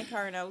cleaned out my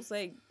car and I was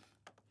like,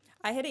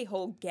 I had a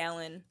whole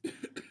gallon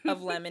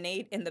of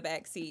lemonade in the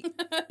back seat.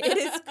 It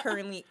is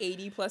currently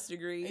 80 plus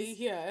degrees.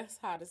 Yeah, it's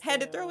hot as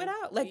Had to throw it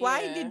out. Like,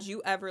 why did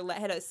you ever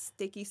had a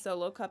sticky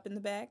Solo cup in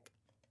the back?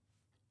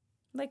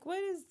 Like,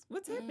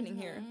 what's happening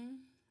here?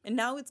 And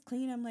now it's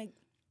clean. I'm like,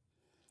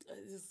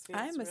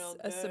 I'm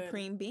a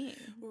supreme being.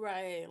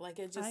 Right. Like,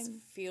 it just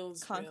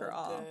feels conquer real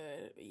all.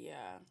 good.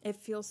 Yeah. It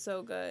feels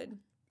so good.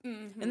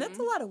 And that's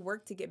a lot of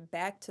work to get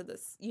back to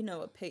this,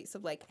 a pace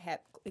of, like,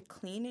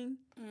 cleaning.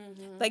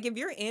 Like, if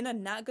you're in a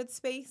not good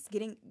space,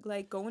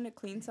 going to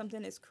clean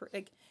something is,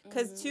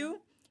 because, too,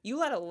 you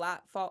let a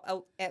lot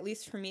fall, at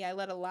least for me, I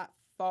let a lot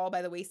fall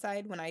by the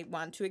wayside when I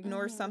want to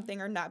ignore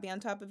something or not be on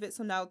top of it.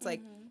 So now it's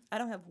like, I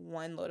don't have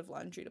one load of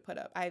laundry to put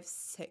up. I have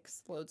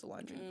 6 loads of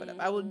laundry to put up.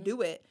 I will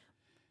do it.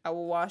 I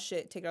will wash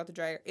it, take it out the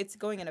dryer. It's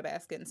going in a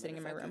basket and sitting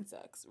in my room.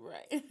 Sucks,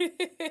 right?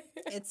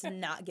 It's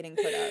not getting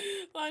put up.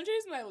 Laundry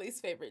is my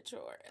least favorite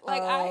chore.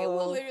 Like, I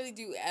will literally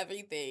do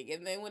everything,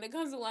 and then when it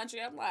comes to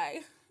laundry, I'm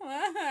like,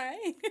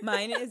 why?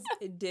 Mine is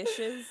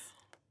dishes.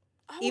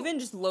 Even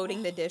just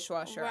loading the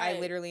dishwasher, I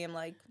literally am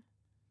like,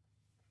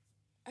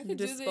 I could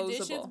disposable. do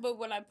the dishes, but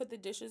when I put the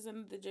dishes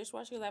in the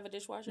dishwasher, because I have a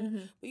dishwasher,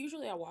 but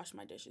usually I wash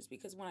my dishes,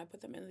 because when I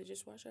put them in the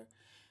dishwasher,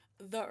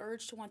 the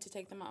urge to want to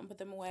take them out and put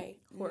them away,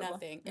 horrible.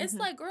 Nothing. It's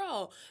like,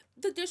 girl,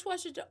 the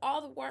dishwasher did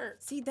all the work.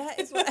 See, that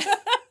is what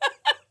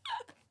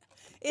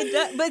it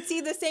does. But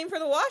see, the same for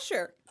the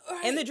washer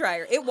and the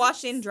dryer. It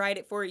washed and dried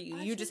it for you.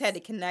 You just had to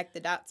connect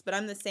the dots. But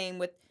I'm the same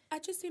with. I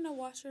just seen a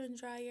washer and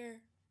dryer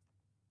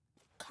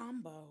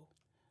combo.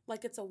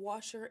 Like, it's a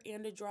washer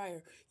and a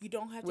dryer. You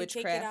don't have to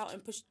take it out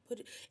and put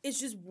it. It's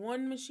just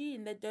one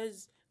machine that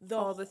does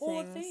all the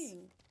whole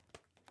thing.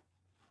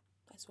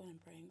 That's what I'm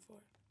praying for.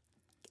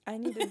 I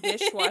need a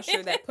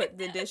dishwasher that put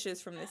the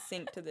dishes from the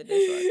sink to the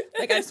dishwasher.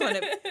 Like, I just want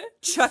to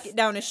chuck it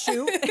down a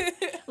chute.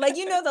 Like,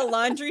 the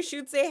laundry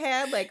chutes they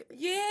had? Like,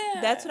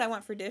 that's what I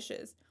want for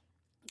dishes.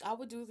 I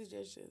would do the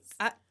dishes.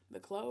 The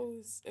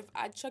clothes. If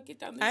I chuck it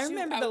down the chute, I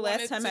remember the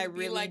last time I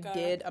really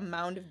did a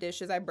mound of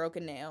dishes, I broke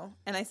a nail.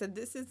 And I said,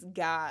 this is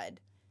God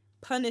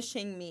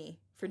punishing me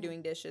for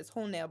doing dishes.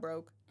 Whole nail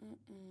broke.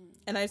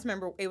 And I just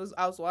remember I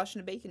was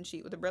washing a baking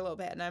sheet with a Brillo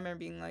pad. And I remember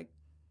being like,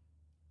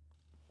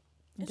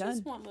 I done.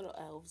 just want little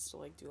elves to,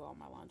 like, do all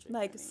my laundry.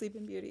 Like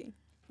Sleeping Beauty.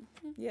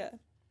 Yeah.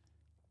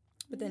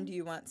 But then do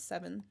you want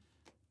 7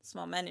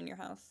 small men in your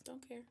house?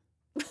 Don't care.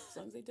 As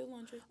long as they do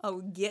laundry.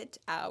 Oh, get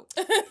out.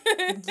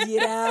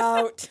 Get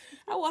out.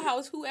 I will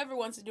house whoever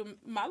wants to do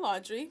my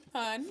laundry,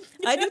 hon.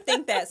 I do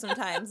think that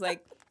sometimes.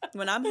 Like,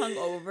 when I'm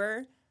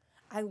hungover,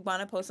 I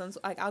want to post on,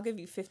 like, I'll give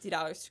you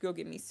 $50 to go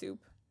get me soup.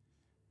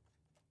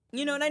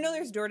 And I know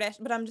there's DoorDash,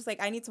 but I'm just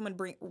like, I need someone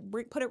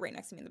to put it right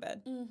next to me in the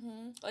bed.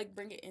 Like,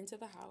 bring it into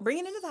the house. Bring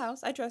it into the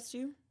house. I trust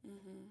you.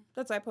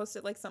 That's why I post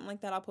it, like, something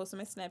like that. I'll post on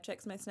my Snapchat,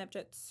 because my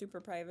Snapchat's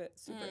super private,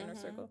 super inner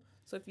circle.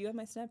 So if you have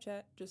my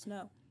Snapchat, just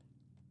know.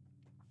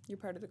 You're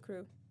part of the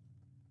crew.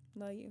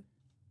 Love you.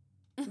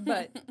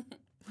 But,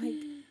 like,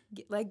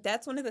 like,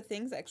 that's one of the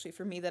things, actually,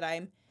 for me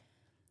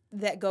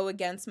that go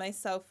against my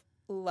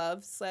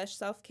self-love /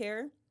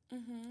 self-care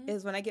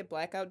is when I get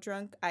blackout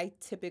drunk, I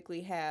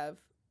typically have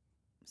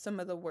some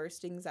of the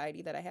worst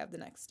anxiety that I have the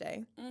next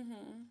day.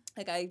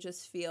 Like, I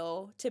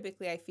feel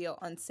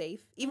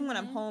unsafe. Even when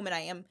I'm home and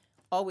I am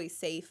always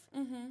safe,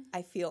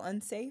 I feel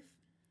unsafe.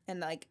 And,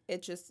 like,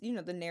 it just,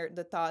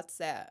 the thoughts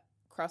that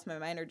cross my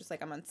mind are just,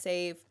 like, I'm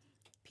unsafe.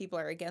 People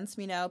are against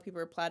me now. People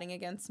are plotting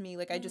against me.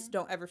 Like, I just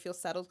don't ever feel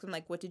settled. I'm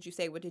like, what did you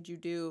say? What did you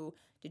do?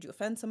 Did you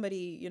offend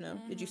somebody?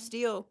 Did you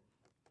steal?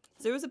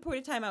 So there was a point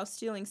in time I was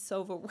stealing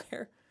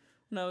silverware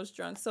when I was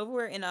drunk.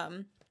 Silverware in,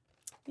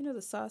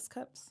 the sauce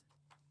cups.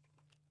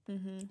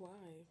 Why?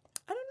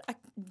 I don't know.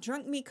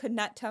 Drunk me could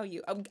not tell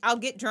you. I'll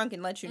get drunk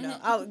and let you know.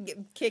 I'll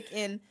kick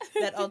in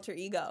that alter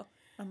ego.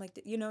 I'm like,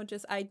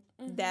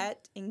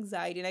 that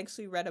anxiety. And I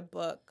actually read a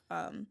book.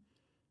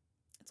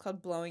 It's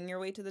called Blowing Your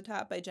Way to the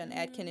Top by Jen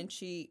Atkin. And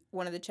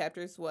one of the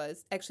chapters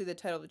was, actually the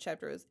title of the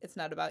chapter was, It's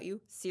Not About You.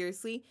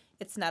 Seriously,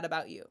 it's not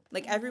about you.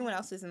 Like, everyone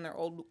else is in their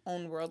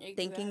own world,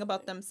 thinking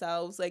about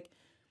themselves. Like,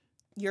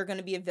 you're going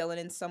to be a villain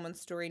in someone's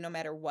story no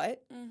matter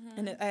what.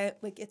 And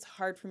it's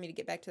hard for me to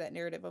get back to that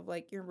narrative of,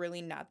 like, you're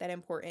really not that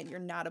important. You're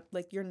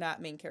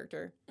not main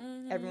character.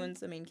 Everyone's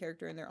the main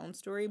character in their own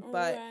story.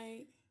 But,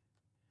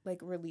 like,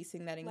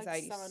 releasing that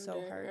anxiety is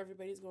so hard.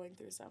 Everybody's going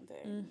through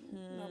something,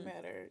 no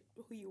matter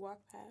who you walk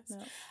past.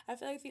 No. I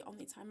feel like the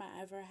only time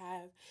I ever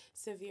have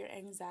severe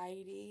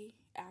anxiety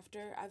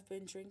after I've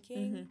been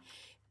drinking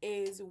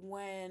is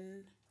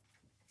when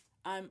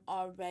I'm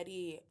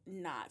already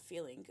not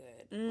feeling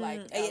good.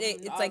 Like,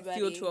 it's like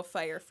fuel to a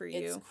fire for you.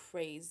 It's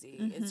crazy.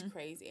 It's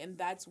crazy. And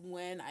that's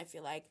when I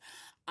feel like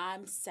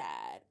I'm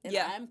sad and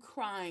I'm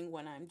crying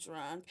when I'm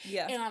drunk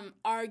and I'm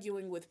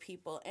arguing with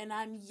people and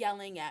I'm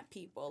yelling at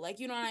people. Like,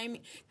 you know what I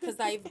mean? Because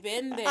I've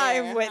been there.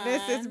 I've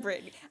witnessed this,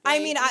 Brittany. I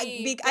mean,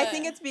 I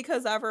think it's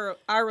because of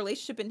our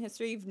relationship in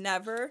history. You've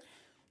never...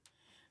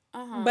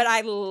 But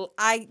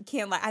I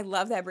can't lie. I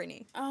love that,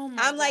 Brittany. Oh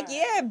my I'm God.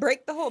 like,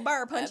 break the whole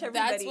bar, punch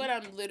everybody. That's what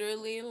I'm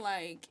literally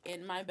like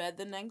in my bed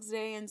the next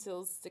day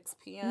until 6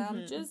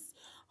 p.m. Just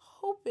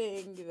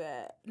hoping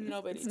that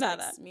nobody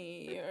texts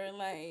me or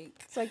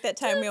like. It's like that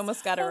time we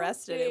almost got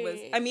arrested.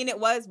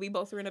 We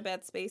both were in a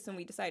bad space and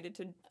we decided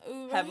to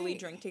heavily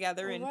drink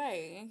together. And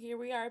and here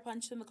we are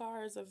punched in the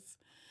cars of.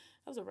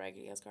 That was a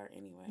raggedy ass car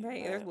anyway.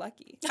 Right, they're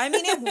lucky. I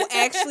mean, it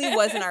actually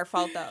wasn't our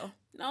fault though.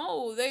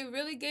 No, they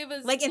really gave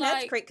us and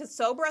that's great because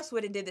sober us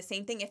would have did the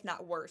same thing, if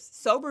not worse.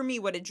 Sober me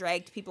would have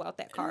dragged people out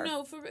that car.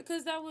 No,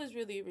 because that was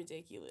really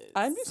ridiculous.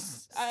 I'm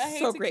just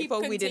so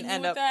grateful we didn't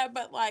end up. That,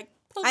 but like,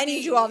 please. I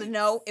need you all to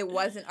know it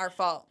wasn't our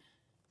fault.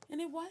 And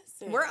it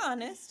wasn't. We're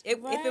honest. If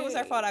it was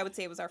our fault, I would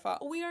say it was our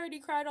fault. We already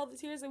cried all the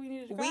tears that we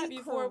needed to cry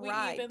before we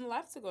even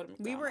left to go to McDonald's.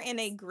 We were in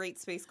a great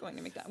space going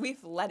to McDonald's.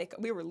 We've let it go.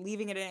 We were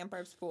leaving it at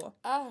Empire's Pool.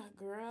 Oh,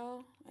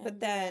 girl. But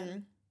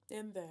then...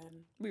 And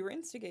then... We were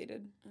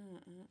instigated.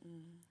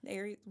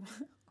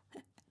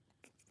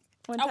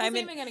 One I wasn't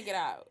even going to get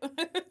out.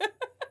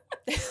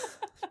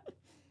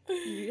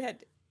 You had...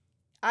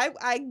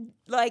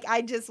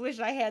 I just wish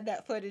I had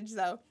that footage,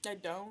 though. I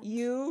don't.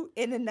 You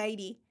in a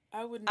nightie.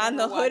 I would never on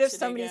the hood of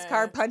somebody's again.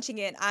 Car punching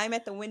it. I'm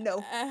at the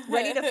window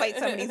ready to fight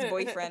somebody's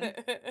boyfriend.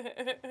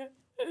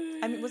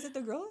 I mean, was it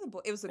the girl or the boy?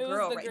 It was the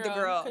girl, right? The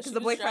girl. Because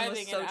the boyfriend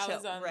was so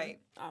chill. Right.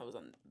 I was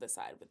on the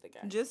side with the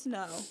guy. Just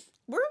know.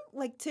 We're,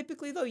 like,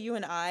 typically, though, you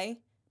and I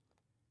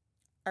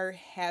are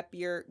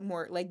happier,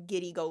 more, like,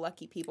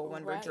 giddy-go-lucky people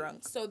when we're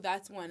drunk. So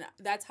that's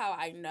how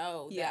I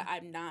know that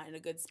I'm not in a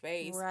good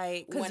space.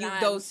 Right. Because I'm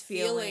those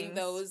feeling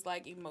those,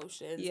 like,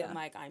 emotions and,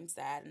 like, I'm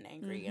sad and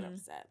angry and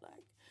upset.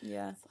 Like, it's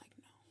like,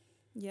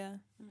 yeah.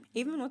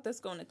 Even with us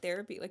going to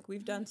therapy, like,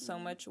 we've done so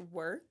much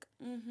work.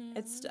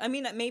 It's, I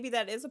mean, maybe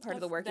that is a part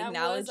of the work,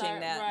 acknowledging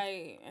that.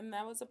 Right. And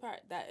that was a part,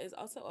 that is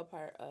also a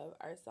part of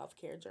our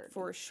self-care journey.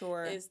 For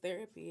sure. Is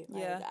therapy.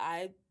 Like,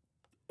 I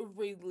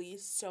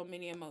release so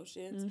many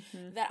emotions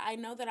that I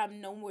know that I'm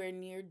nowhere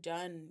near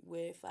done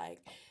with.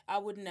 Like, I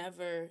would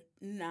never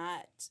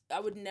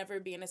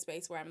be in a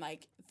space where I'm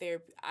like,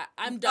 therapy.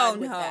 I'm done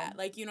with that.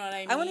 Like, you know what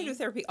I mean? I want to do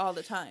therapy all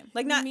the time.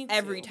 Like, not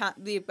every time,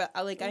 but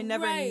like, I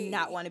never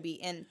not want to be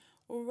in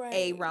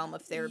a realm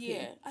of therapy.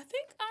 Yeah. I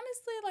think,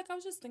 honestly, like, I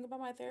was just thinking about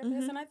my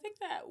therapist, and I think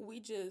that we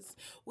just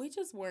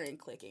weren't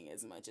clicking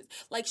as much as,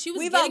 like, she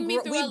was getting me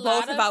through a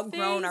lot of things. We both have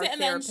outgrown our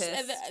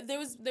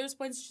therapist. There's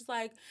points she's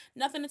like,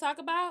 nothing to talk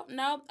about?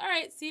 No? All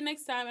right, see you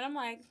next time. And I'm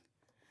like,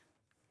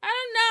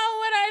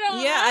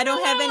 I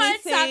don't have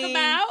anything to talk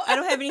about. I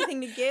don't have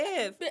anything to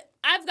give. But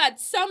I've got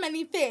so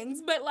many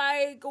things, but,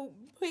 like,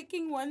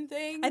 picking one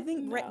thing. I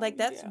think, like,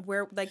 that's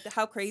where, like,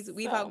 how crazy.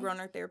 We've outgrown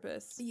our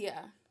therapist.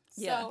 Yeah.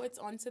 So it's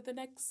on to the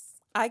next.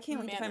 I can't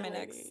wait to find my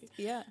next.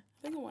 Yeah.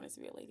 I think I want it to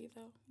be a lady,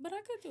 though. But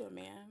I could do a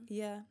man.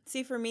 Yeah.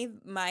 See, for me,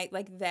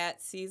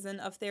 that season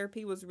of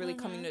therapy was really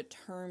coming to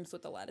terms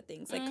with a lot of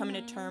things. Like, coming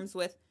to terms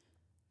with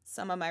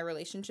some of my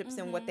relationships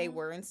and what they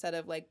were, instead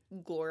of, like,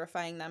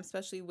 glorifying them,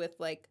 especially with,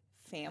 like,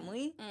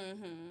 family.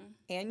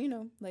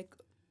 And, like,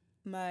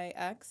 my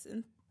ex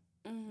and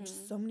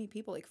Just so many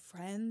people, like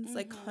friends,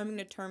 like coming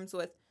to terms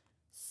with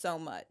so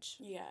much.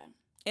 Yeah.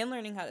 And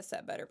learning how to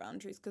set better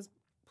boundaries, because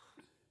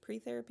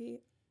pre-therapy,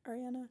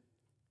 Ariana.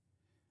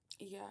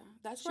 Yeah,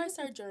 that's where I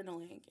started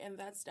journaling, and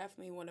that's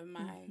definitely one of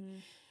my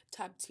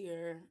top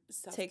tier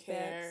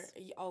self-care.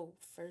 Oh,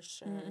 for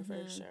sure,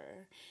 for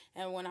sure.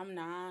 And when I'm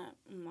not,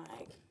 I'm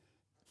like,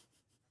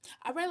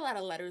 I write a lot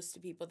of letters to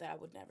people that I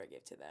would never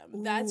give to them.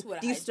 Ooh, That's what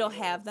I do. Do you still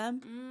have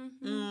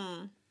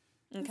them?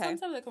 Okay.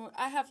 Sometimes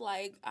I have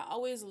I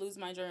always lose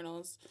my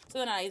journals, so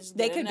then I just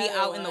they could be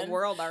out in the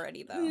world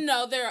already though.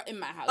 No, they're in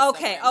my house.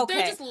 Okay, somewhere. Okay.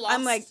 They're just lost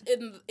I'm like,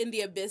 in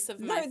the abyss of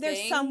my they're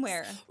things.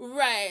 somewhere.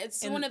 Right.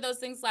 It's one of those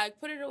things like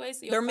put it away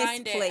so you'll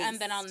find it, and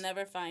then I'll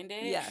never find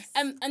it. Yes.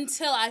 And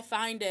until I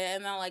find it,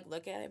 and I'll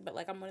look at it, but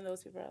I'm one of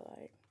those people that are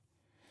like,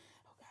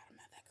 oh God, I'm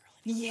not that girl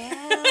anymore.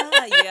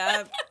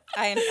 Yeah.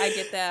 I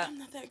get that. I'm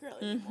not that girl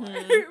anymore.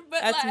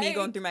 But that's me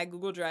going through my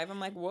Google Drive. I'm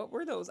like, what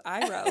were those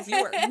eyebrows?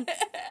 You were.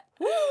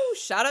 Woo!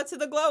 Shout out to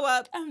the glow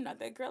up. I'm not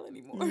that girl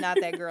anymore. Not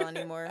that girl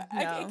anymore.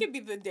 No. It could be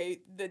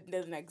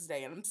the next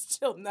day, and I'm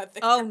still not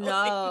that. Oh girl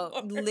no!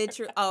 anymore.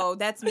 Literally. Oh,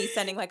 that's me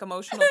sending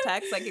emotional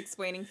texts,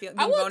 explaining being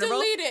I will vulnerable.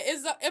 delete it.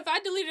 If I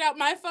delete it out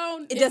my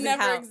phone, it doesn't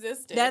never count.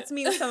 existed. That's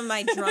me with some of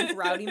my drunk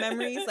rowdy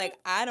memories.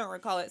 I don't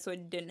recall it, so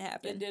it didn't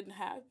happen. It didn't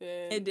happen.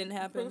 It didn't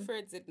happen. Proof for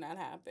it did not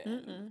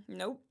happen.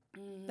 Nope.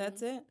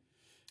 That's it.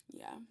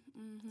 Yeah.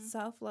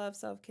 Self-love,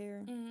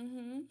 self-care.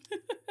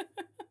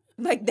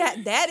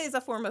 That that is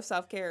a form of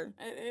self-care.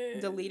 It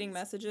is. Deleting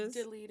messages.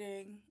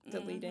 Deleting.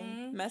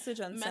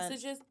 Message unsent.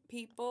 Messages,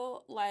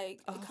 people,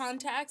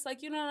 contacts,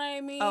 you know what I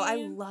mean? Oh, I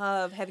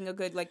love having a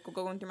good,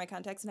 going through my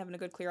contacts and having a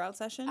good clear out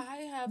session. I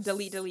have...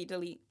 Delete.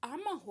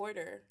 I'm a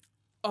hoarder.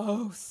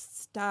 Oh,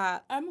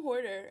 stop. I'm a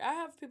hoarder. I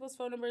have people's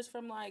phone numbers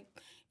from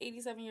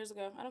 87 years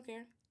ago. I don't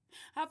care.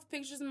 I have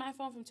pictures in my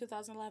phone from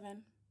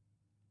 2011.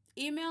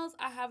 Emails,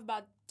 I have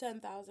about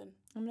 10,000.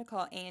 I'm going to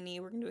call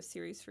Annie. We're going to do a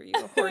series for you,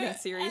 a hoarding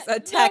series,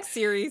 a text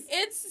series.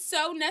 It's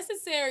so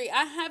necessary.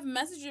 I have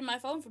messages in my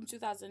phone from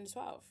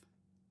 2012.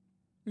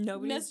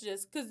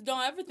 Messages, because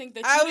don't ever think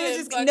that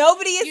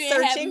nobody is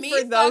searching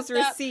for those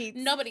receipts.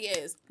 Nobody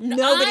is.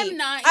 Nobody. I'm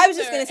not I was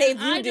just going to say, if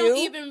you I do. don't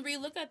even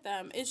relook at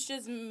them. It's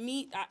just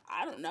me.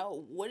 I don't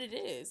know what it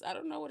is. I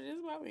don't know what it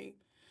is about me.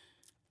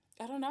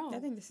 I don't know. I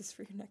think this is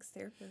for your next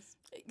therapist.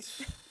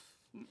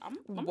 I'm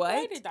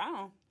write it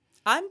down.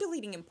 I'm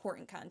deleting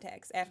important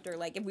contacts after,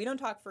 if we don't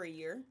talk for a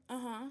year.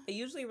 I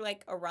usually,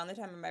 around the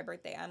time of my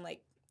birthday, I'm,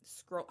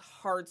 scroll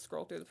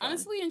through the phone.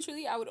 Honestly and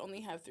truly, I would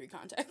only have 3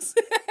 contacts.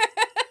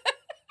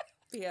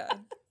 Yeah.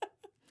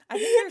 I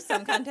think there's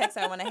some contacts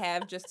I want to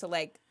have just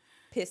to,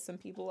 piss some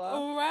people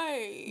off.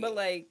 Right. But,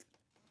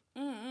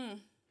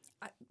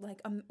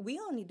 we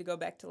all need to go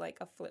back to, a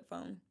flip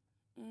phone.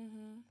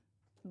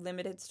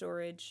 Limited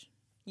storage.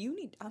 You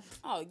need...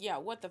 Oh, yeah,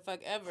 what the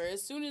fuck ever.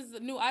 As soon as the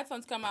new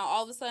iPhones come out,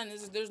 all of a sudden,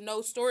 there's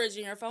no storage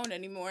in your phone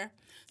anymore.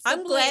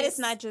 I'm glad it's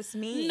not just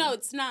me. No,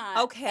 it's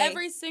not. Okay.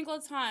 Every single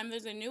time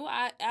there's a new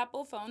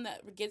Apple phone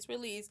that gets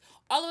released,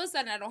 all of a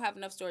sudden, I don't have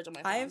enough storage on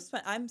my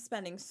phone. I'm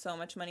spending so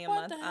much money a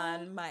month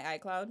on my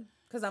iCloud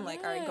because I'm all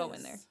right, go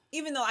in there.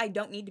 Even though I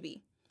don't need to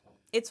be.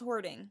 It's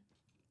hoarding.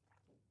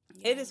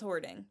 Yeah. It is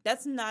hoarding.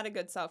 That's not a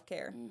good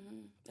self-care.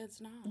 It's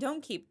not.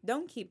 Don't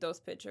keep those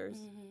pictures.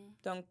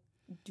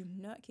 Do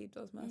not keep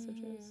those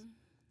messages.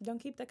 Don't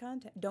keep the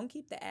content. Don't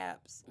keep the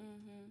apps.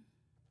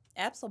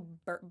 Apps will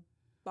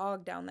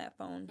bog down that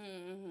phone.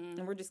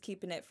 And we're just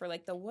keeping it for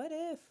the what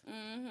if.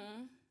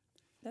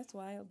 That's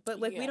wild. But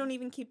we don't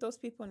even keep those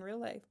people in real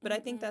life. But I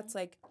think that's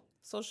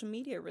social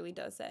media really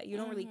does that. You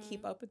don't really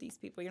keep up with these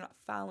people. You're not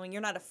following.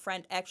 You're not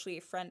actually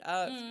a friend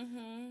of.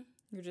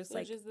 You're just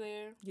just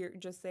there. You're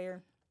just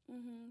there.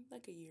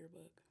 Like a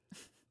yearbook.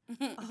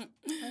 Oh,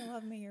 I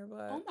love my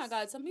yearbooks. Oh my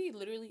God, somebody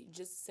literally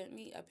just sent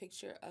me a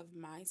picture of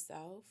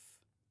myself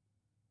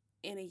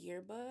in a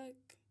yearbook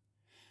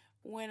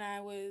when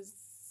I was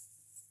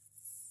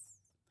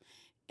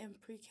in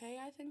pre-K,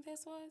 I think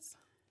this was.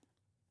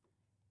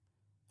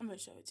 I'm going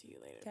to show it to you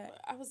later. Okay.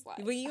 But I was like...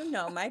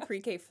 Well, my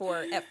pre-K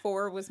 4, at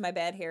 4 was my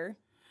bad hair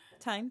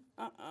time.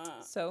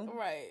 So,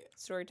 right.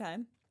 Story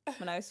time.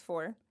 When I was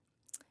 4,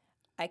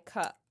 I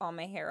cut all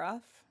my hair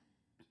off.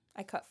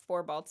 I cut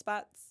 4 bald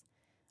spots.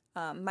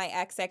 My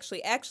ex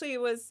actually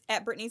it was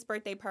at Brittany's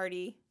birthday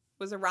party,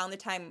 was around the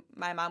time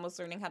my mom was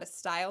learning how to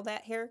style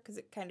that hair because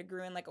it kind of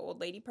grew in an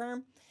old lady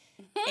perm.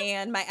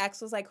 And my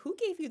ex was like, who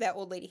gave you that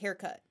old lady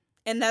haircut?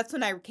 And that's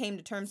when I came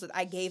to terms with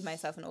I gave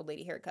myself an old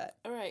lady haircut.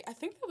 All right. I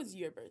think that was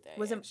your birthday.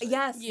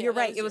 Yes, yeah, you're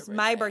right. It was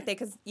my birthday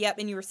because,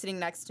 and you were sitting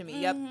next to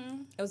me. Yep.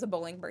 It was a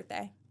bowling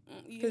birthday.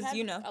 Because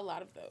a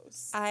lot of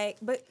those.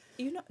 But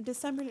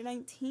December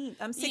 19th.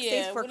 I'm 6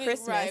 days before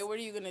Christmas. Right. What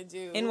are you gonna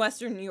do in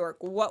Western New York?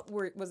 What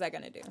was I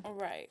gonna do?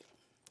 Right.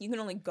 You can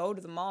only go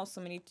to the mall so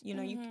many. You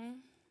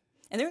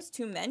and there's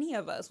too many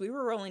of us. We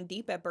were rolling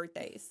deep at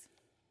birthdays.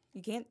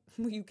 You can't.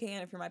 Well, you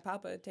can if you're my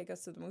papa. Take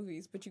us to the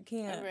movies, but you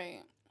can't.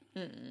 Right.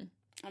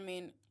 I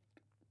mean,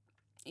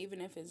 even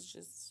if it's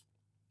just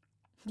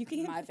you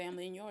can't. My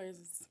family and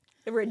yours.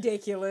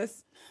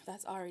 Ridiculous.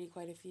 That's already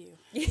quite a few.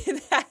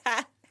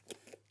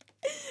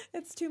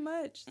 too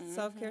much.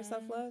 Self-care,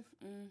 self-love.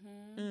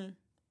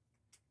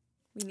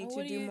 We need to do more.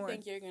 What do you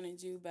think you're going to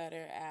do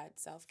better at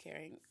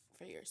self-caring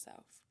for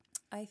yourself?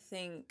 I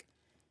think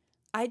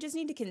I just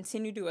need to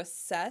continue to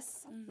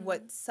assess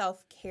what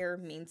self-care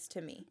means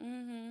to me.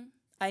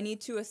 I need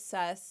to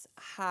assess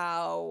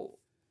how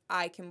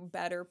I can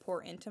better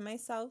pour into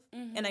myself.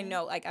 And I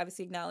know, like,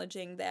 obviously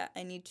acknowledging that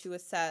I need to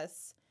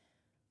assess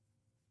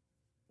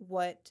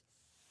what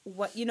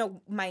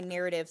my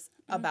narratives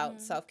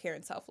about self-care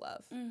and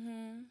self-love.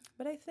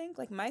 But I think,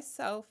 like, my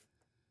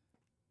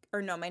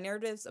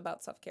narratives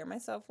about self-care, my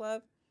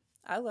self-love,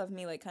 I love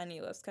me like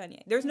Kanye loves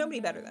Kanye. There's nobody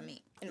better than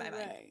me in my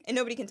mind. And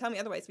nobody can tell me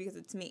otherwise because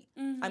it's me.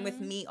 I'm with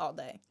me all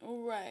day.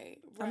 Right.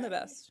 I'm the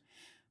best.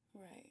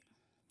 Right.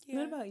 Yeah.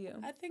 What about you?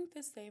 I think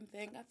the same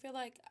thing. I feel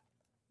like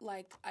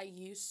I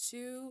used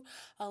to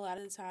a lot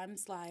of the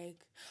times,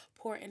 like,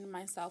 pour into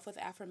myself with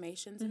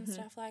affirmations and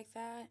stuff like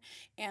that.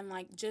 And,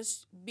 like,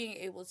 just being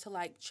able to,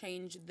 like,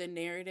 change the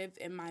narrative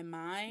in my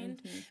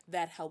mind,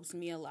 that helps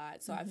me a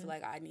lot. So I feel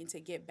like I need to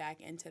get back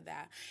into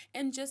that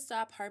and just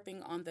stop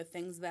harping on the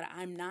things that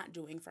I'm not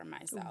doing for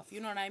myself.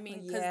 You know what I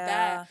mean?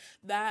 Because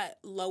that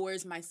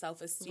lowers my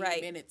self-esteem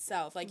in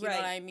itself. Like, you know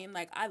what I mean?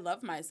 Like, I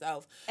love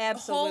myself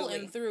whole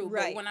and through.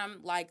 But when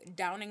I'm, like,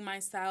 downing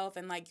myself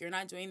and, like, you're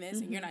not doing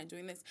this and you're not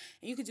doing this,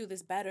 and you could do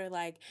this better,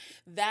 like,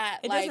 that,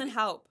 it doesn't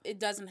help. It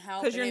doesn't help.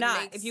 Because you're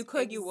not. If you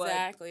could, you would.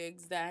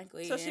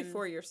 Exactly. Especially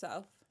for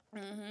yourself.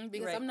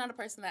 Because I'm not a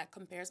person that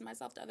compares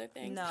myself to other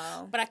things.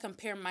 No. But I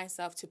compare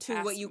myself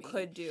to what you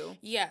could do.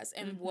 Yes,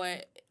 and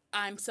what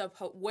I'm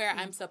where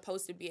I'm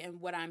supposed to be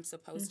and what I'm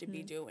supposed to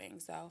be doing.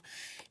 So,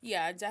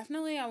 yeah,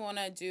 definitely I want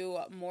to do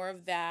more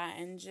of that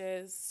and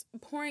just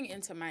pouring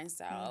into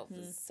myself,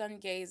 sun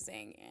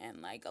gazing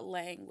and, like,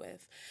 laying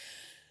with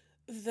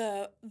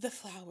the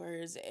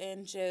flowers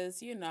and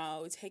just,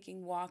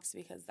 taking walks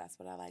because that's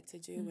what I like to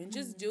do and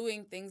just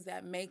doing things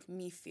that make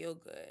me feel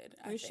good.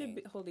 We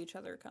should hold each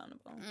other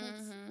accountable.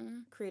 Let's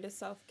create a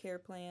self-care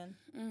plan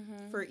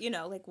for,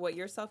 like, what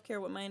your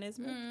self-care, what mine is.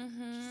 Just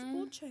a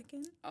little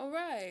check-in. All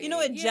right.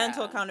 A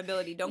gentle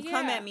accountability. Don't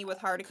come at me with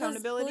hard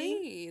accountability.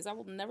 Please, I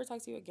will never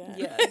talk to you again.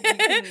 Yeah, you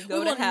can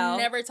go to hell. We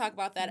will never talk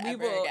about that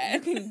ever again. You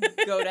can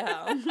go to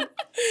hell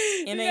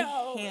in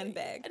a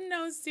handbag.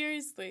 No,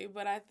 seriously.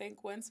 But I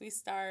think once we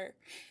start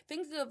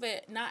thinking of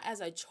it not as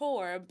a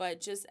chore, but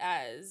just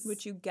as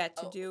what you get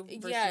to do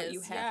versus what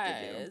you have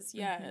to do.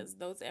 Yes,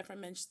 those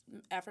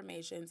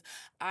affirmations.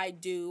 I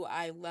do.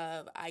 I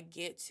love. I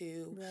get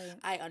to. Right.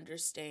 I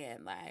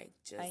understand. Like,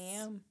 just. I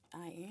am.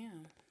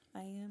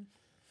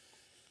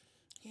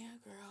 Yeah,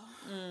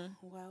 girl.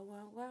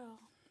 Well.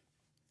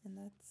 And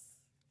that's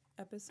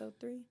episode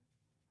 3.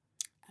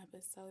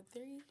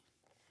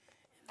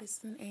 This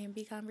is an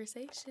A&B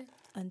Conversation.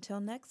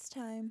 Until next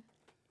time.